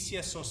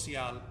justicia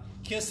social,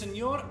 que el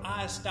Señor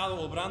ha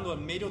estado obrando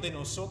en medio de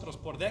nosotros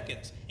por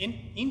décadas,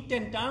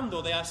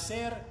 intentando de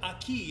hacer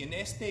aquí, en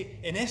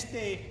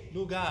este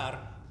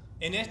lugar,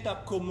 en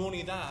esta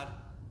comunidad,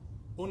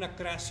 una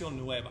creación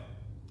nueva,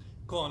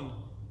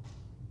 con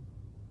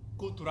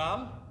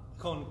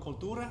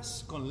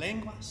culturas, con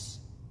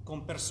lenguas,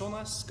 con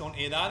personas, con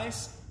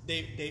edades,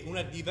 de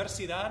una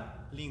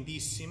diversidad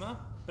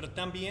lindísima, pero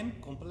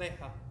también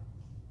compleja.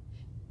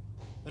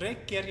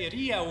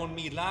 Requeriría un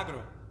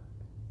milagro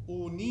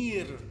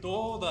unir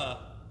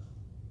toda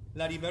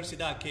la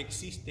diversidad que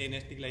existe en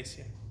esta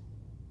iglesia.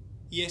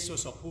 Y eso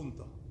es el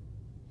punto.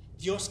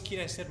 Dios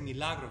quiere hacer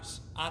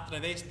milagros a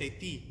través de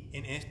ti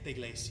en esta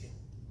iglesia.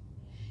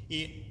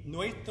 Y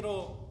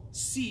nuestro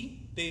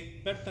sí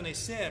de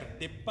pertenecer,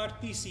 de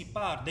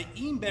participar, de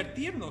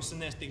invertirnos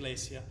en esta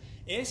iglesia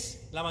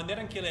es la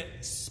manera en que el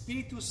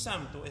Espíritu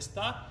Santo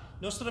está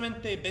no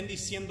solamente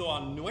bendiciendo a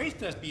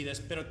nuestras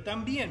vidas, pero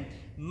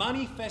también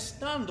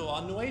manifestando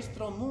a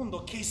nuestro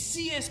mundo que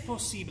sí es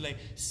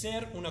posible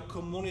ser una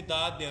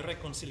comunidad de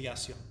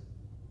reconciliación.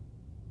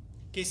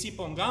 Que si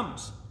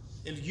pongamos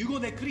el yugo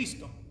de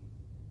Cristo,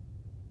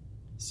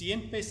 si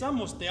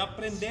empezamos a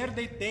aprender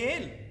de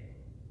Él,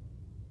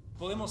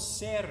 podemos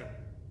ser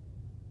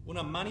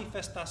una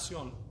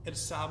manifestación, el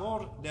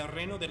sabor del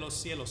reino de los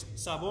cielos,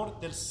 sabor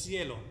del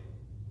cielo,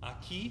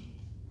 aquí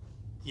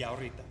y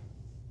ahorita.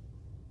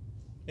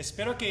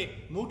 Espero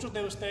que muchos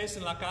de ustedes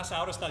en la casa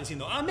ahora están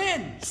diciendo,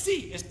 amén,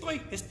 sí,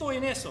 estoy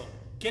en eso,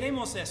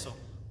 queremos eso.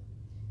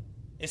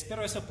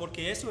 Espero eso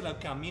porque eso es el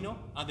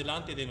camino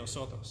adelante de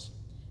nosotros.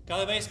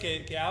 Cada vez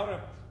que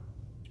ahora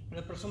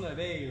una persona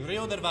ve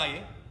Río del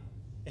Valle,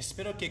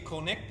 espero que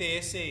conecte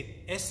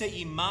esa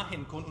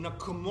imagen con una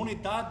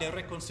comunidad de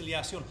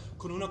reconciliación,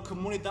 con una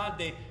comunidad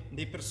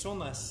de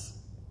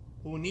personas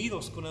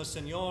unidos con el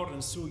Señor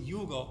en su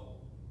yugo,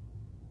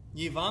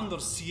 llevando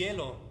el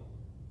cielo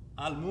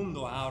al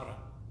mundo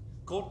ahora,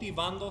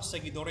 cultivando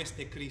seguidores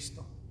de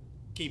Cristo,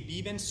 que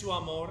viven su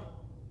amor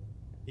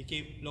y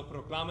que lo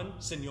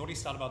proclaman Señor y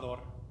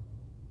Salvador,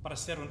 para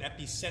ser un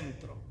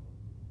epicentro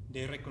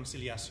de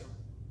reconciliación.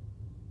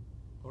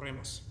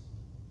 Oremos.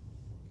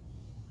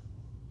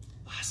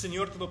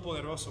 Señor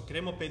Todopoderoso,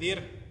 queremos pedir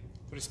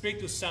que el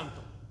Espíritu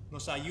Santo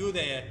nos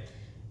ayude a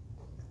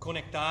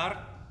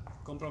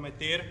conectar,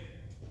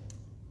 comprometer,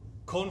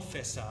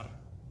 confesar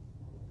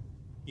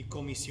y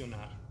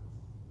comisionar.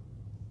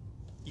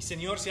 Y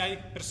Señor, si hay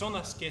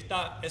personas que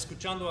están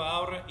escuchando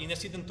ahora y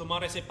necesitan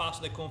tomar ese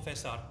paso de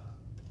confesar,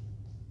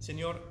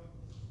 Señor,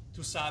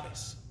 tú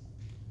sabes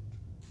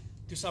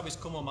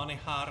cómo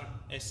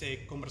manejar esa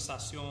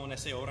conversación,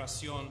 esa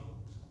oración.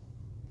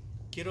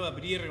 Quiero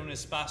abrir un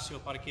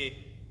espacio para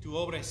que tú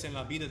obres en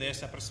la vida de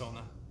esa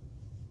persona.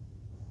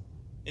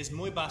 Es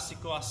muy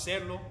básico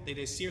hacerlo, de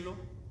decirlo,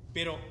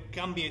 pero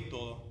cambie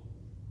todo.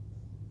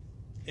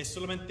 Es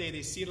solamente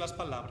decir las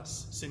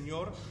palabras,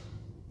 Señor,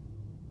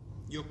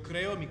 yo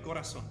creo en mi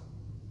corazón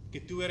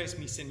que tú eres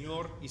mi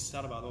Señor y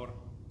Salvador.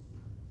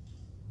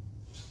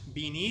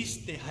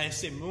 Viniste a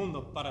ese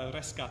mundo para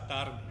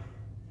rescatarme,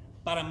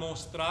 para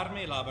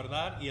mostrarme la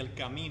verdad y el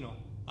camino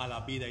a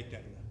la vida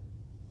eterna.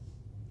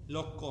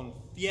 Lo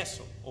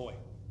confieso hoy.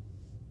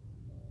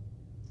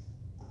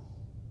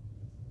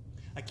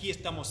 Aquí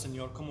estamos,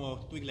 Señor,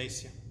 como tu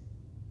iglesia.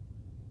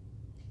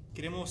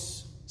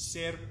 Queremos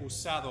ser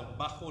usados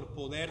bajo el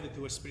poder de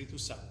tu Espíritu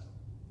Santo.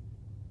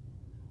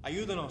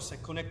 Ayúdanos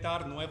a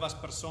conectar nuevas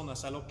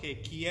personas a lo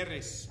que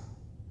quieres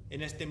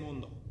en este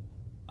mundo.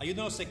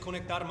 Ayúdanos a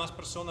conectar más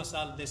personas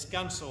al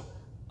descanso,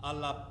 a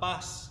la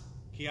paz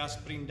que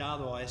has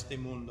brindado a este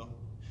mundo.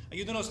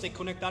 Ayúdanos a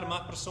conectar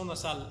más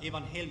personas al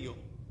Evangelio,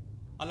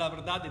 a la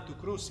verdad de tu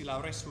cruz y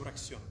la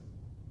resurrección.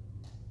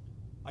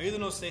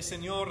 Ayúdanos,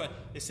 Señor,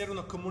 a ser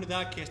una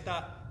comunidad que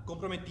está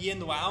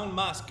comprometiendo aún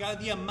más, cada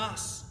día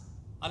más,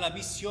 a la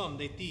visión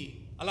de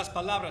ti, a las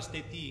palabras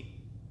de ti.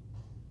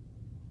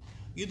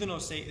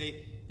 Ayúdanos a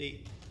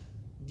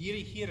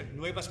dirigir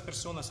nuevas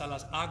personas a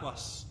las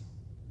aguas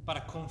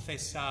para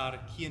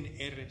confesar quién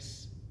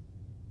eres.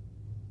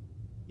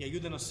 Y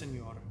ayúdanos,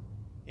 Señor,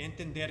 a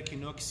entender que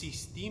no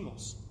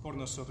existimos por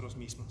nosotros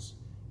mismos,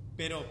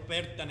 pero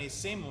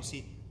pertenecemos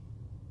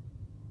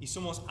y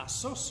somos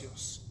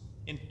asocios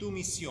en tu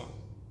misión,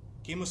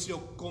 que hemos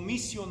sido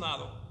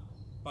comisionados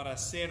para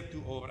hacer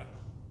tu obra.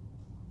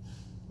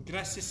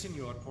 Gracias,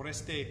 Señor, por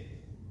este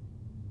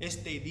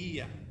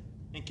día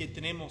en que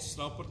tenemos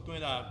la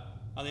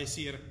oportunidad a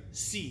decir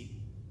sí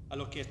a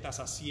lo que estás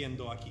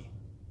haciendo aquí.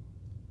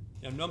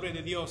 En el nombre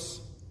de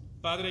Dios,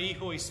 Padre,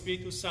 Hijo y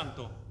Espíritu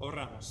Santo,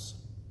 oramos.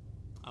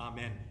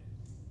 Amén.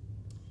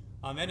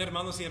 Amén,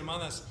 hermanos y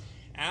hermanas.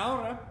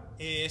 Ahora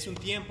es un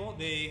tiempo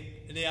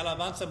de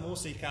alabanza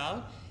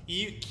musical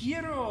y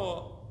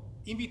quiero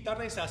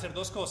invitarles a hacer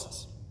dos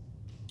cosas.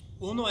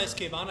 Uno es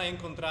que van a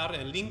encontrar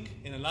el link,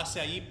 el enlace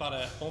ahí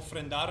para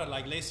ofrendar a la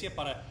iglesia,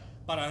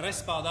 para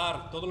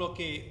respaldar todo lo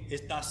que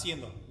está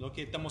haciendo, lo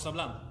que estamos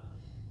hablando.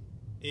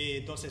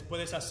 Entonces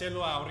puedes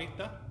hacerlo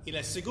ahorita. Y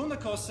la segunda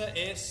cosa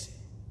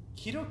es,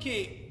 quiero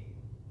que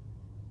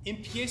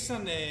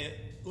empiecen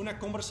una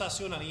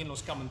conversación ahí en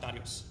los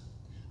comentarios.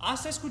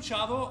 ¿Has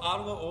escuchado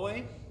algo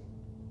hoy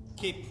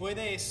que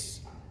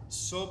puedes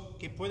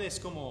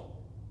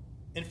como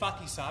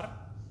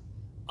enfatizar?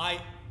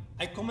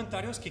 Hay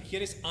comentarios que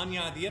quieres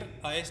añadir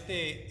a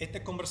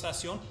esta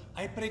conversación.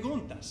 Hay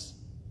preguntas.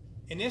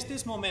 En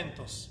estos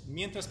momentos,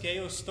 mientras que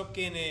ellos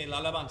toquen la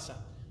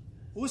alabanza,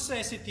 usa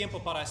ese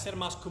tiempo para hacer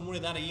más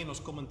comunidad ahí en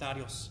los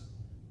comentarios,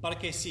 para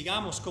que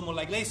sigamos como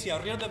la iglesia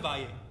Río del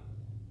Valle,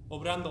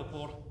 obrando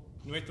por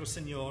nuestro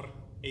Señor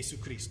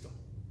Jesucristo.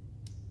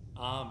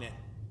 Amén.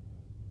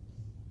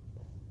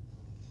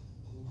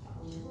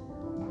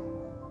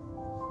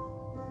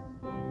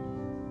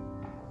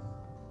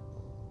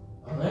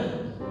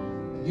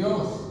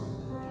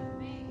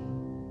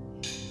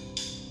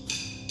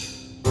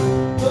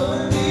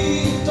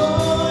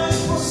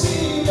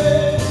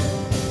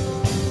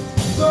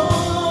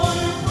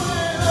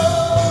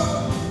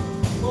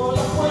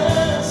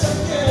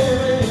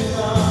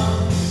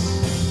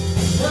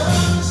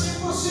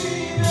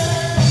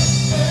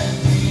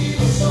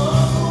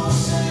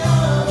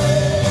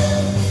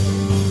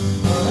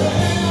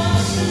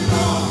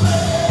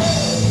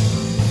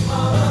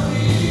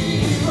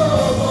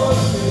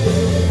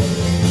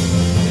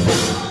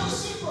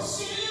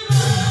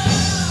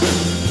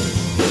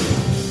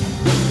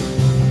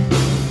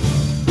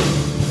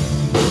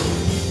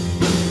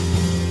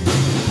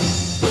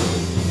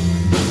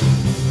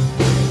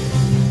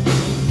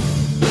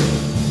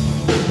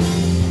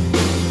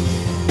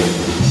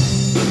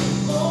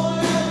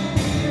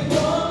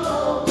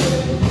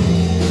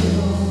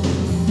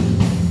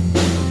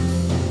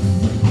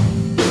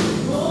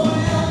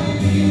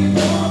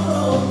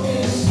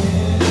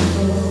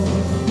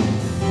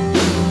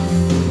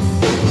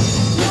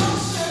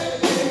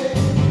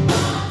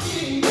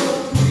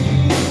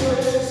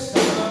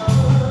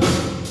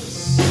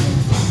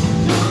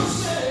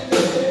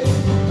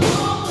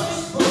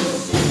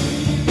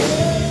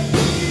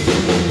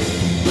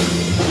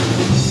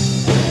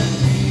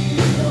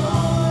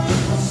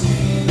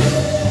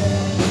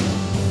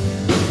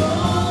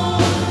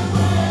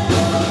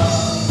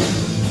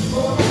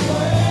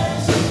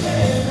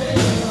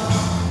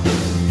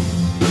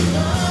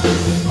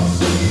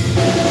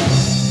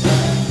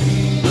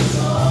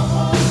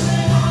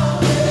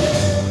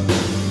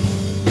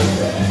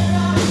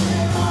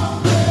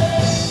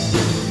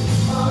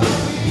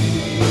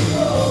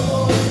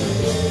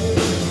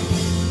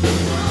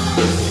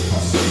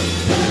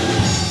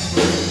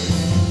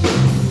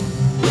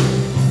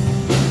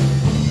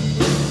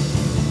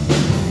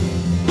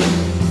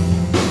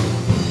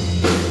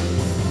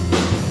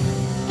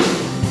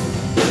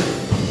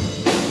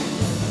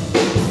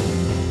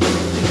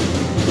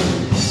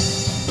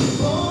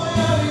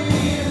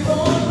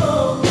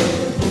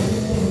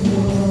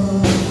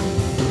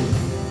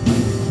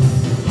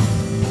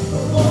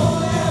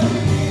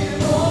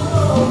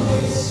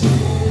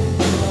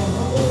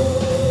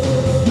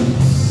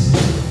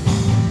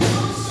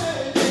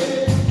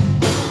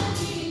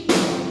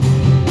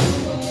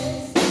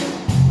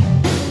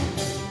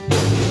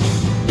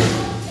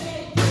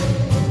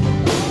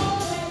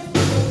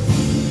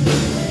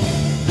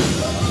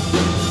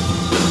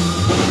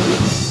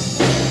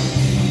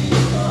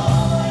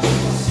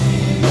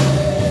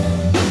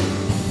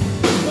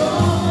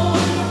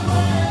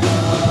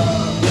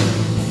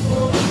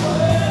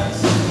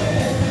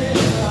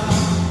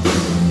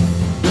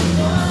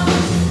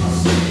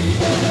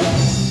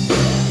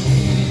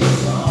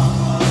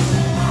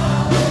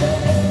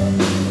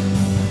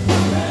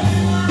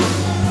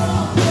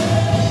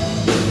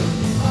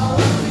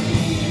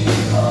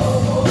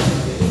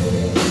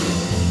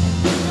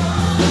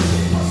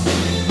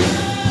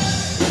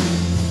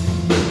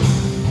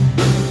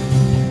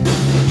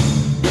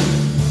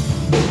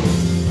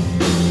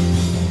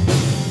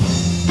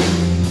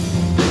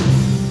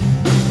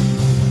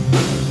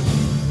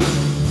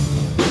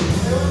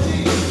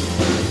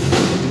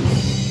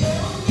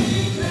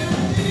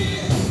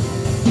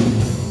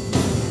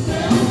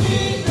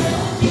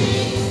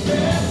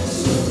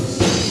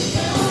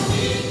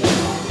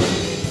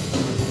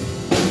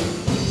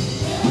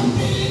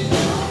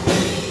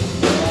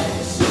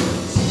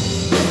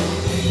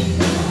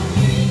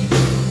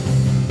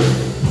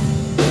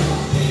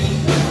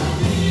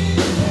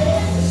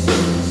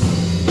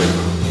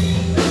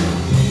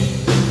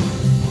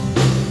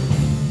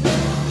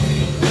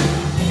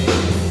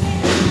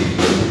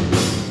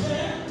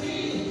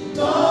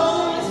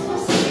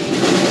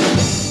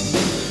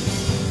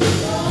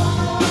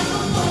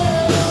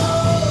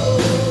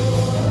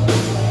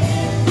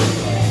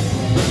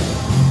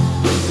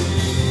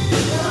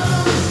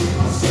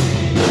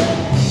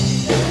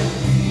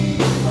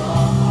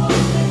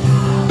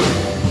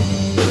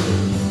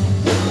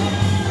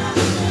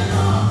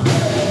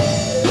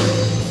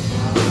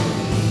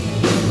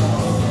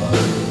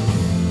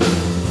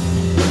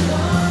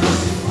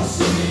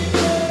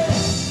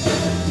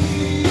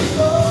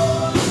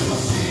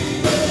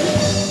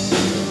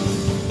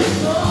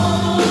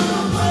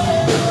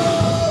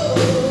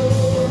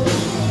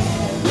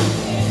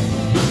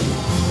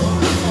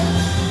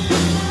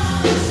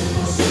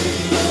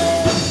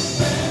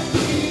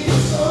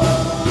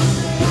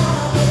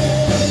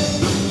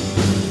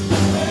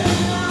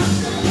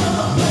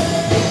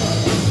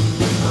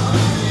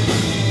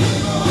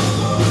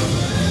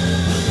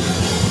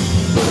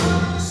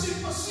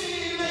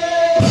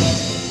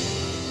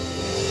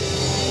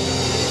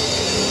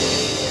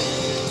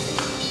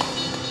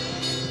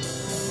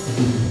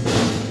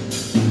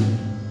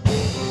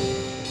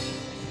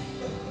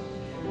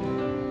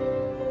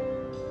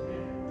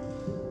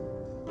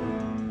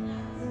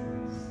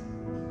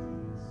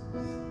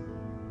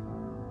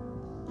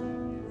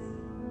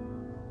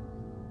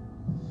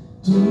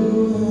 Tú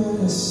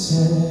eres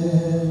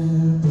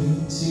el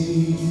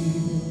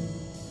principio,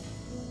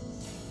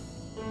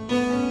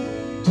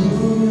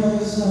 tuya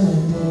es la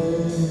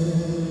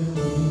eternidad.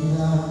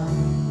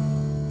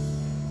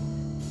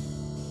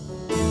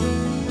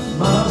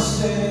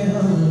 Amaste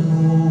al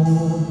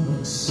mundo,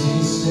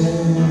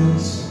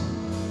 existencia,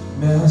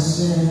 me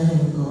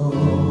acerco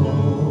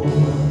a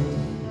ti.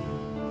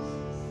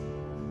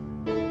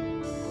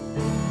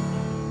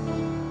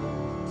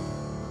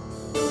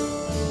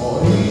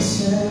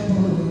 Moriste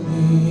por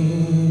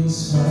mis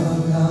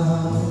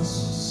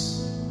fracasos,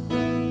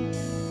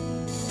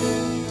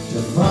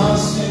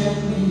 llevaste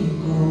mi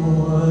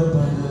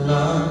culpa en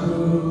la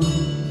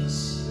cruz,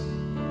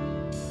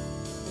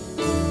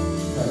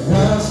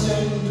 cargaste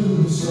en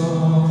tus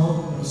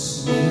hombros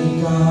mi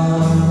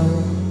carga,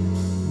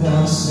 me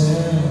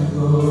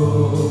acerco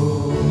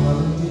a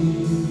ti.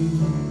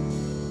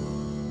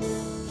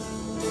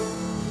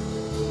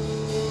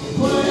 ¿Qué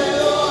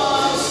puedo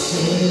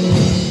hacer?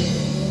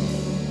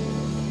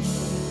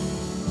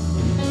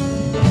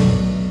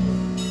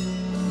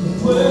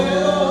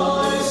 Puedo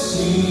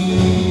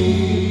decir,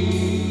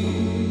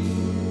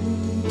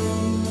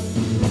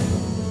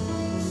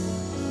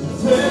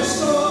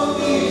 ofrezco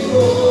mi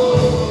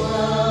corazón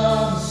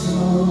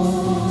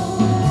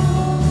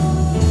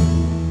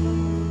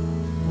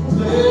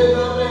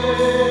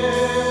completamente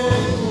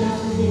a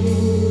ti,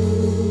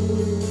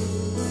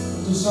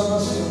 tu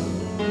salvación,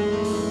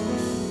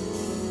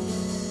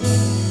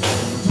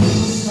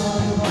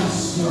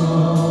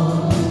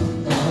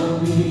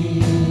 camino.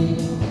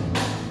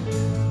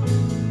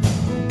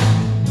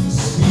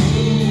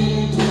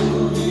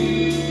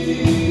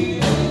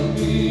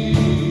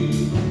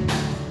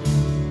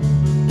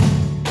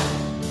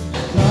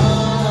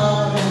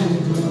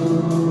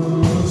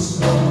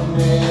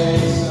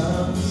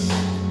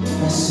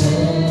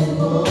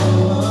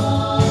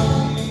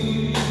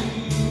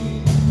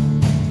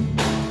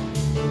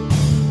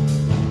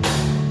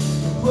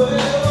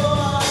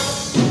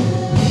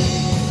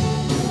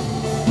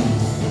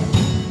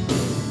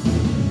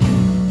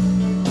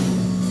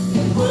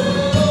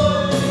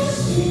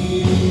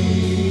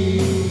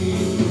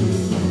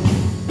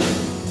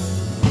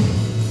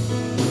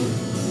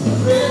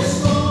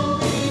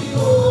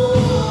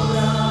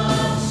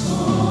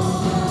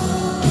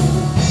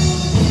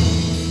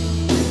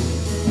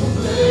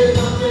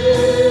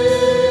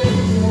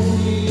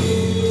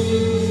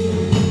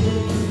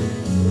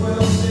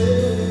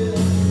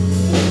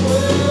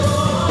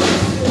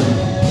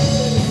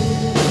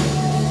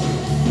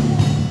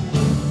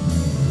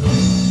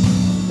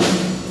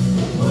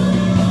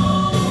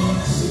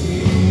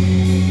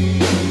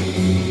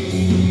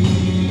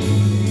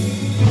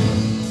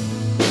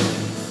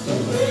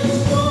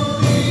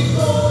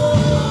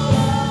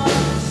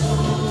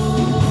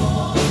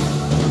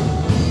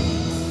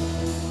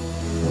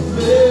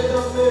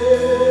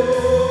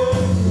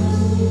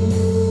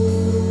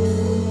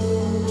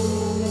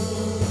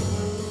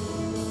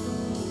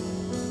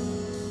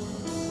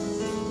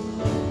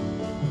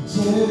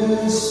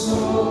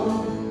 Estoy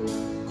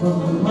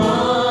con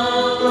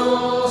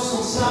manos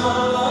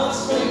alzadas,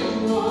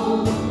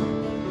 vengo,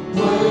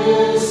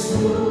 pues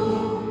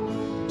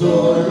tu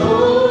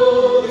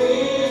dolor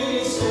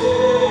hice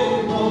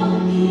por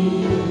mí.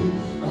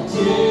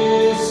 Aquí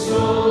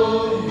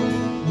estoy,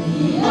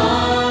 mi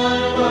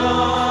alma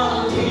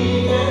a ti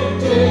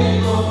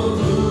entrego,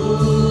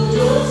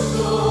 tuyo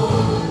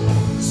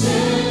soy,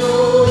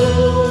 Señor.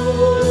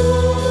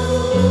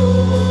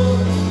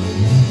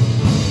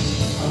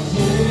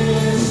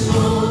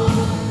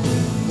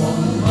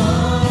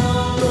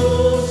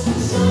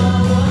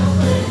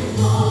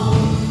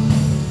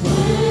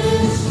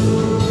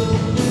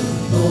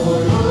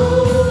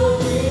 Dolor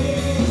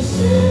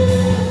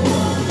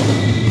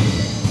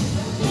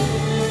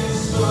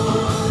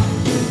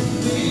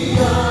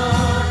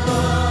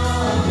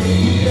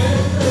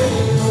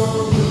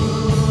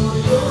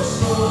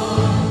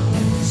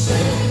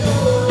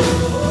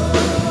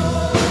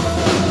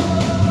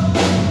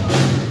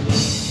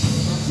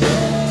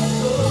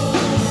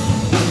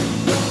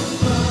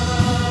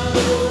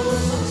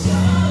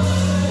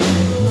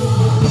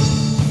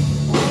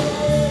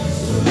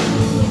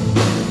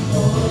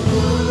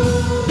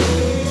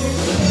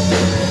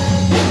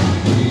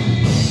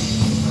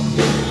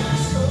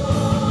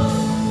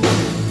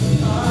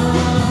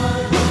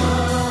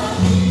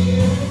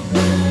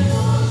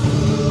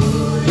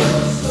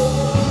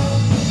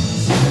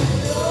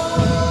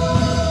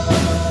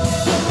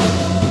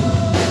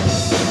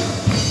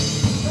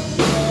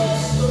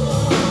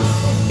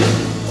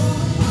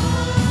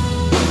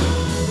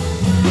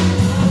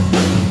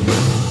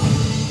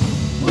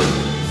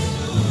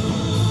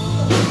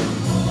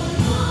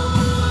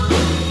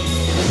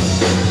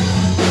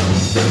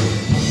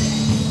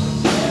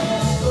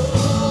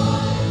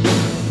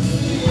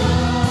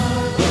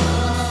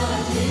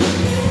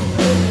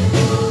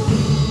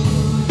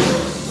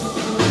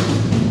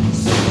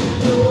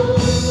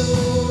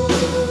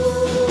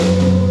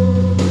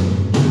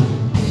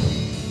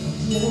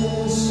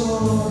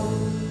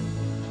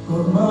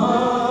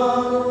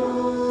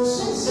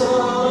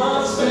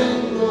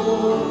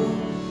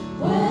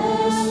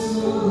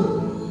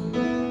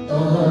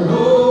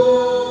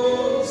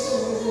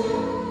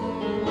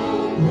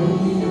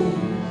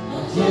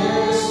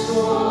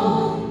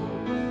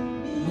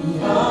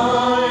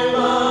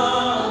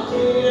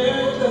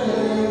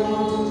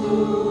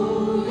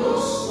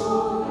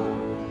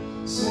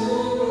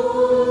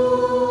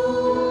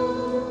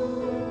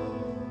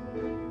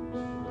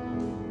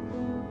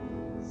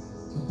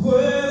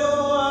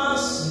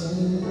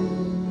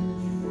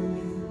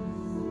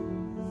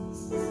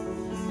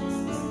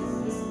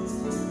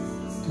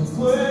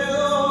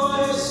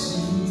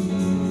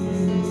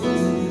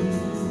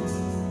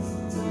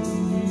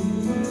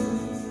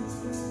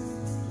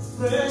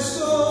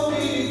presto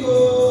mi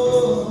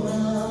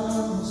corazón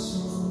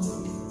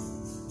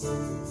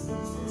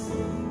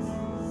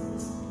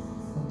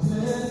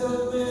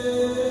completamente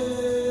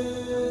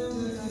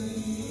a ti.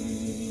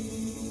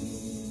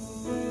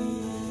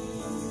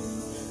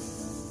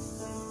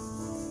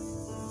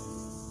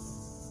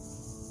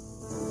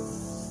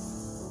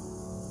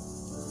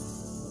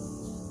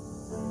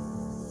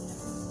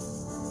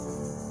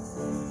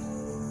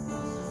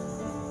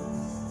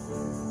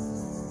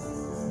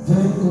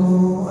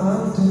 Vengo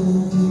ante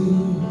ti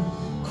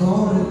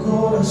con el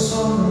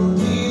corazón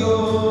rendido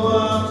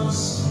a tus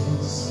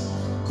pies,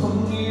 con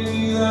mi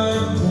vida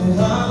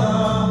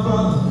entregada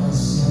para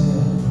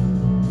ser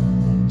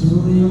tu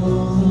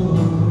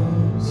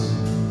Dios.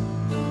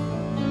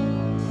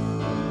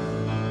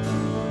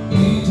 Y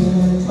te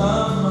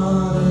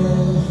clamaré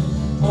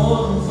por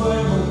un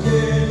fuego que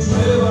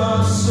llueva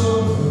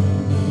sobre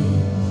mí,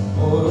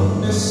 por un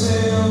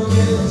deseo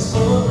que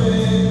transforme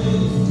mi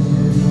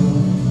interior.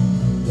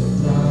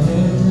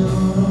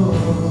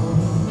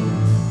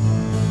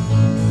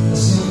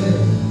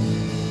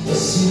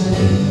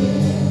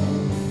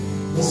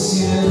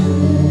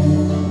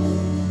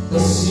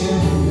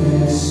 Desciende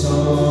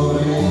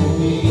sobre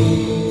mí,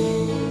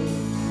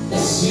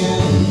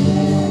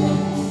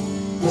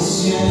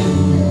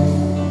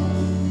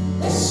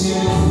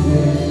 desciende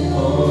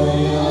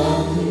hoy a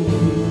ti.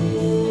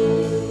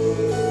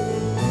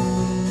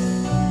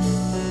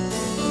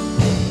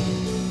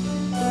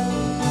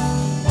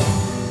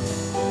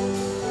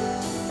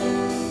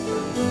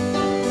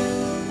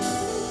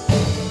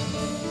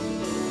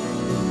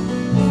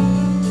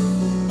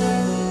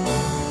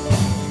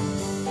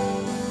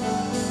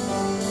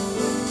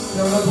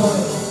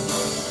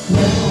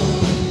 Creo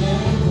en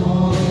el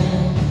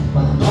poder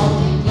cuando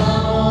te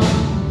clamo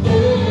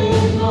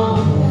en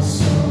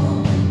oración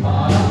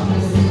para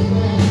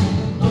ofrecerme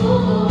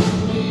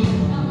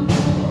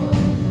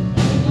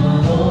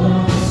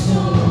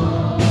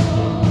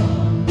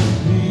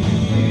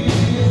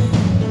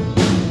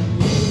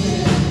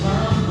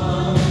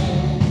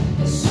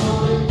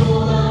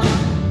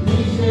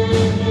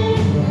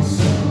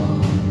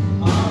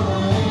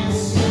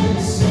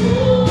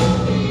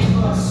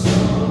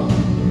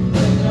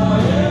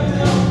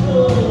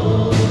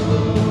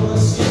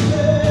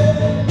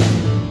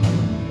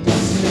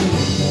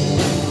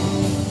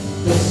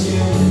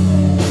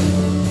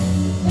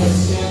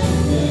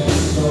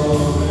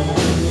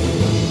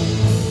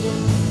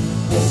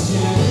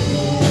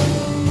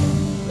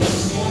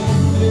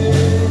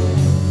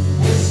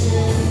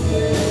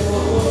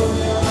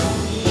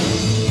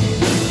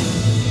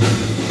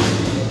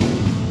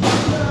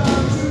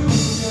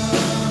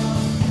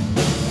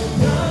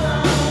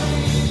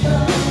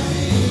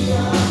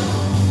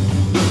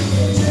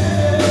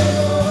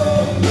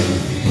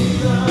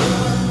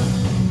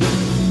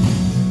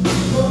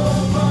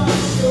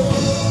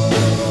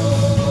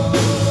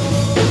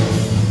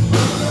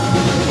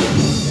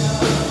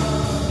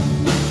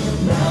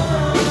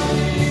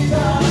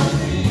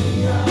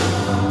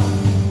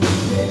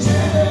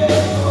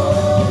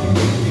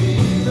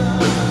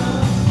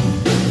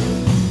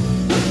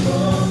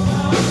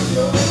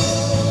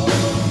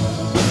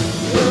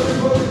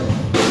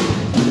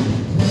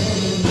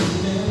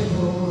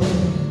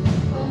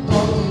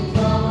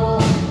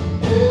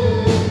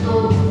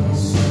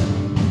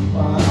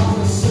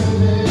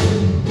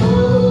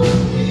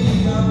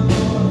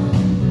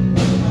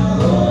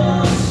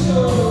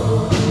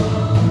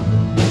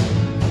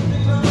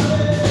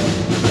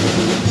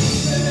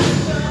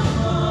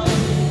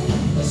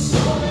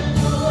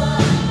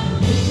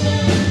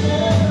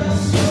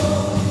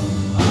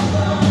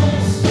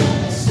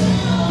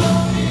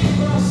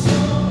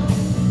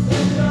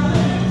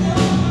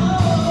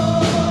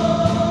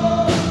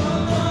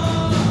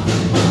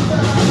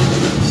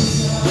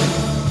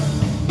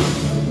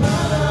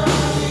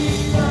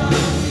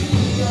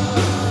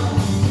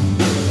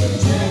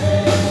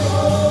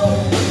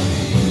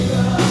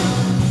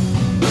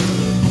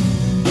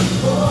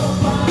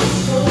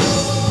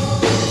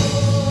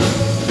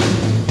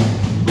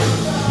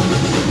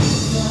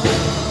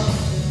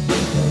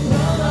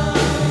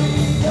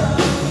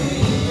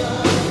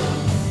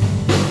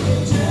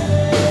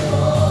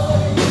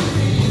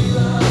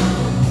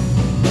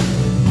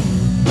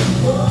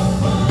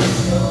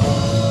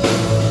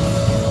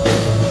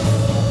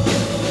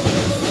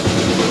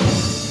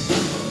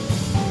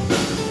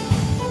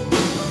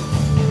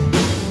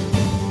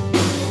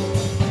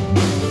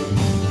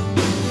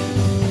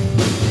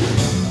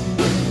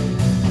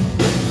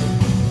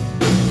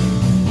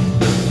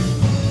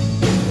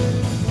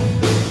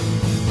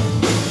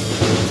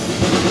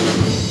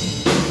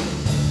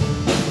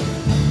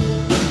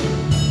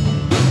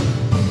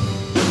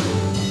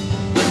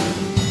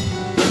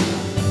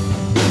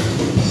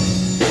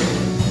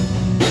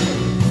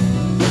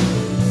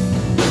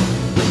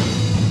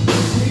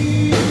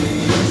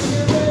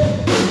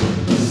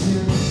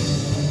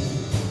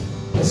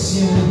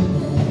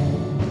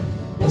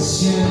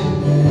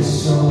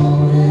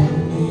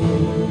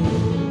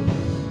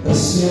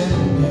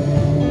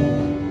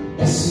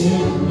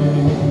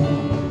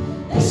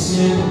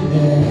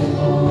Desciende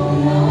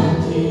hoy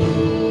aquí,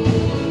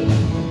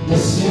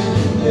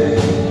 desciende,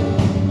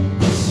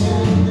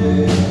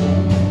 desciende,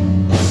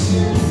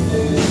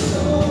 desciende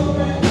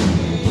sobre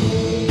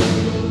mí,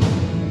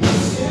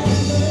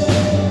 desciende,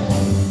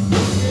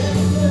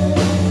 desciende,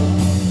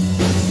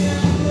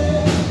 desciende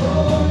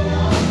hoy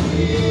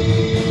aquí,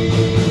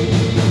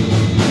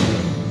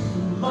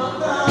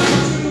 manda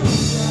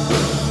lluvia,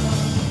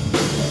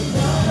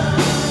 manda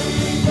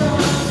y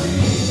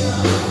cambia,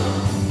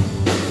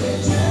 que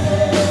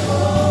llene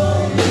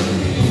hoy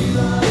mi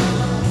vida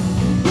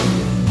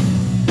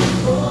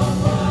con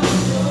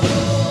pasión.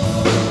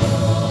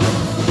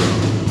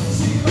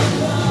 Si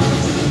manda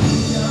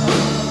lluvia,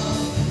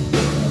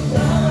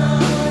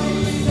 manda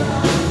y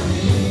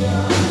cambia,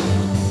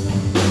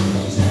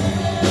 que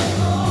llene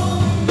hoy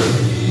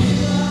mi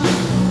vida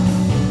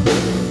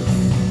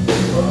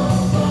con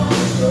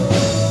pasión.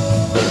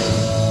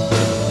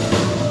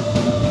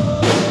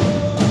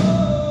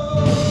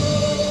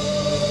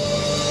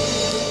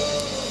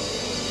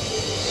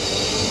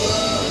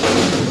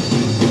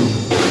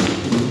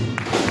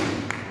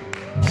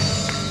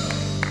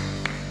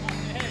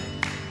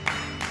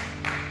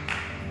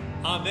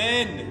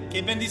 Amén.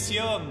 Qué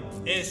bendición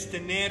es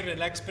tener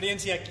la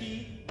experiencia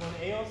aquí con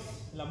ellos,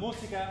 la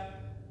música.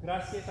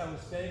 Gracias a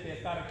ustedes de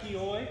estar aquí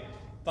hoy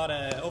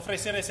para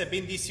ofrecer esa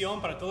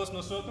bendición para todos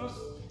nosotros.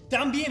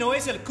 También hoy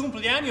es el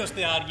cumpleaños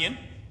de alguien.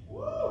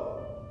 ¿Cómo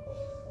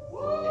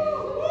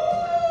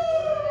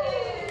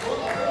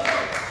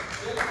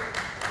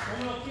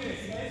lo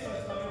quieres? ¿Inglés o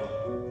español?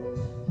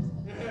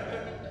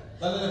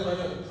 Dale en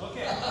español. Ok.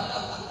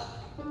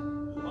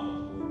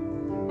 Vamos.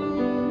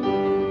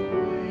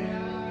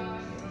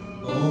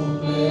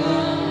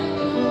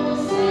 Cumpleaños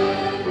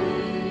feliz,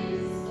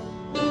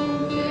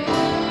 cumpleaños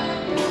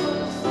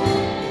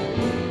feliz,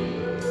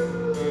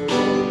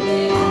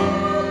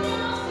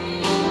 cumpleaños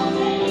mío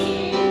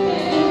Felipe,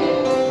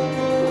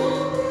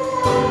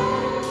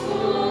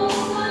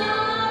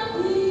 cumpleaños a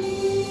ti.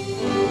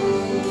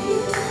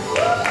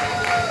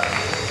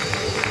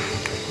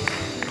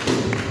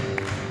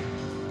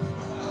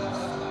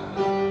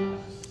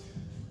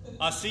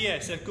 Así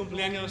es, el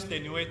cumpleaños de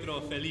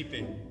nuestro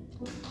Felipe.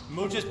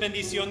 Muchas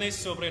bendiciones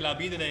sobre la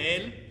vida de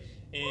él,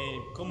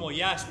 como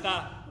ya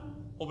está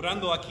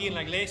obrando aquí en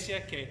la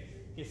iglesia,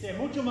 que sea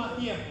mucho más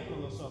tiempo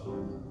con nosotros.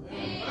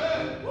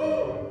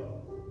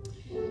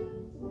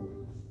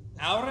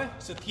 Ahora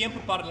es el tiempo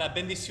para la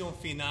bendición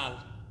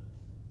final,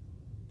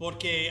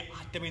 porque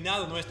ha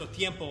terminado nuestro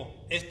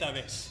tiempo esta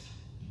vez.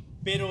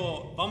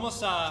 Pero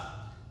vamos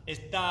a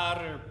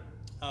estar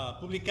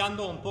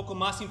publicando un poco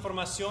más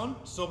información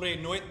sobre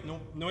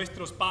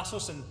nuestros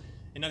pasos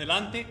en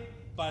adelante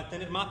para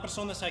tener más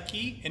personas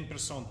aquí en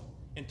persona.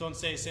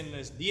 Entonces, en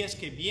los días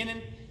que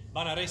vienen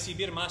van a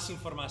recibir más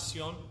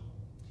información,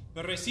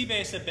 pero recibe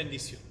esa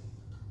bendición.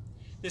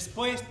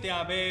 Después de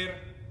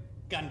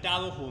haber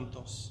cantado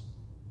juntos,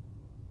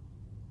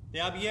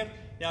 de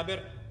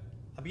haber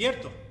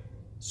abierto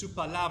su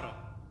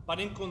palabra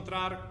para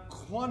encontrar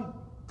cuán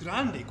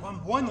grande,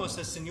 cuán bueno es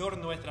el Señor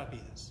en nuestras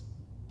vidas.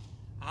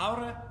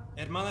 Ahora,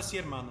 hermanas y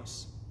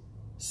hermanos,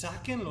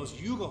 saquen los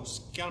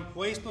yugos que han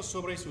puesto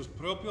sobre sus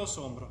propios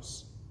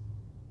hombros.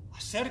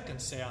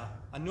 Acérquense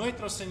a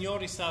nuestro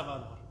Señor y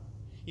Salvador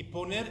y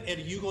poner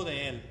el yugo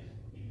de Él,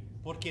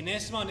 porque en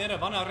esa manera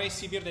van a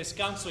recibir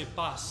descanso y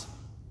paz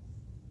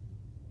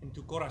en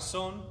tu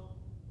corazón,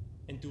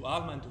 en tu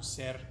alma, en tu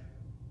ser.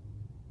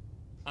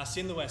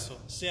 Haciendo eso,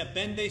 sea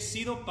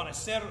bendecido para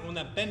ser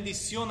una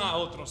bendición a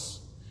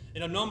otros.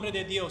 En el nombre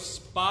de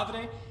Dios,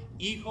 Padre,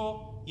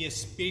 Hijo y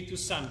Espíritu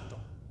Santo.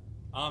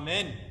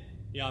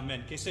 Amén y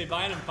amén. Que se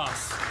vayan en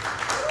paz.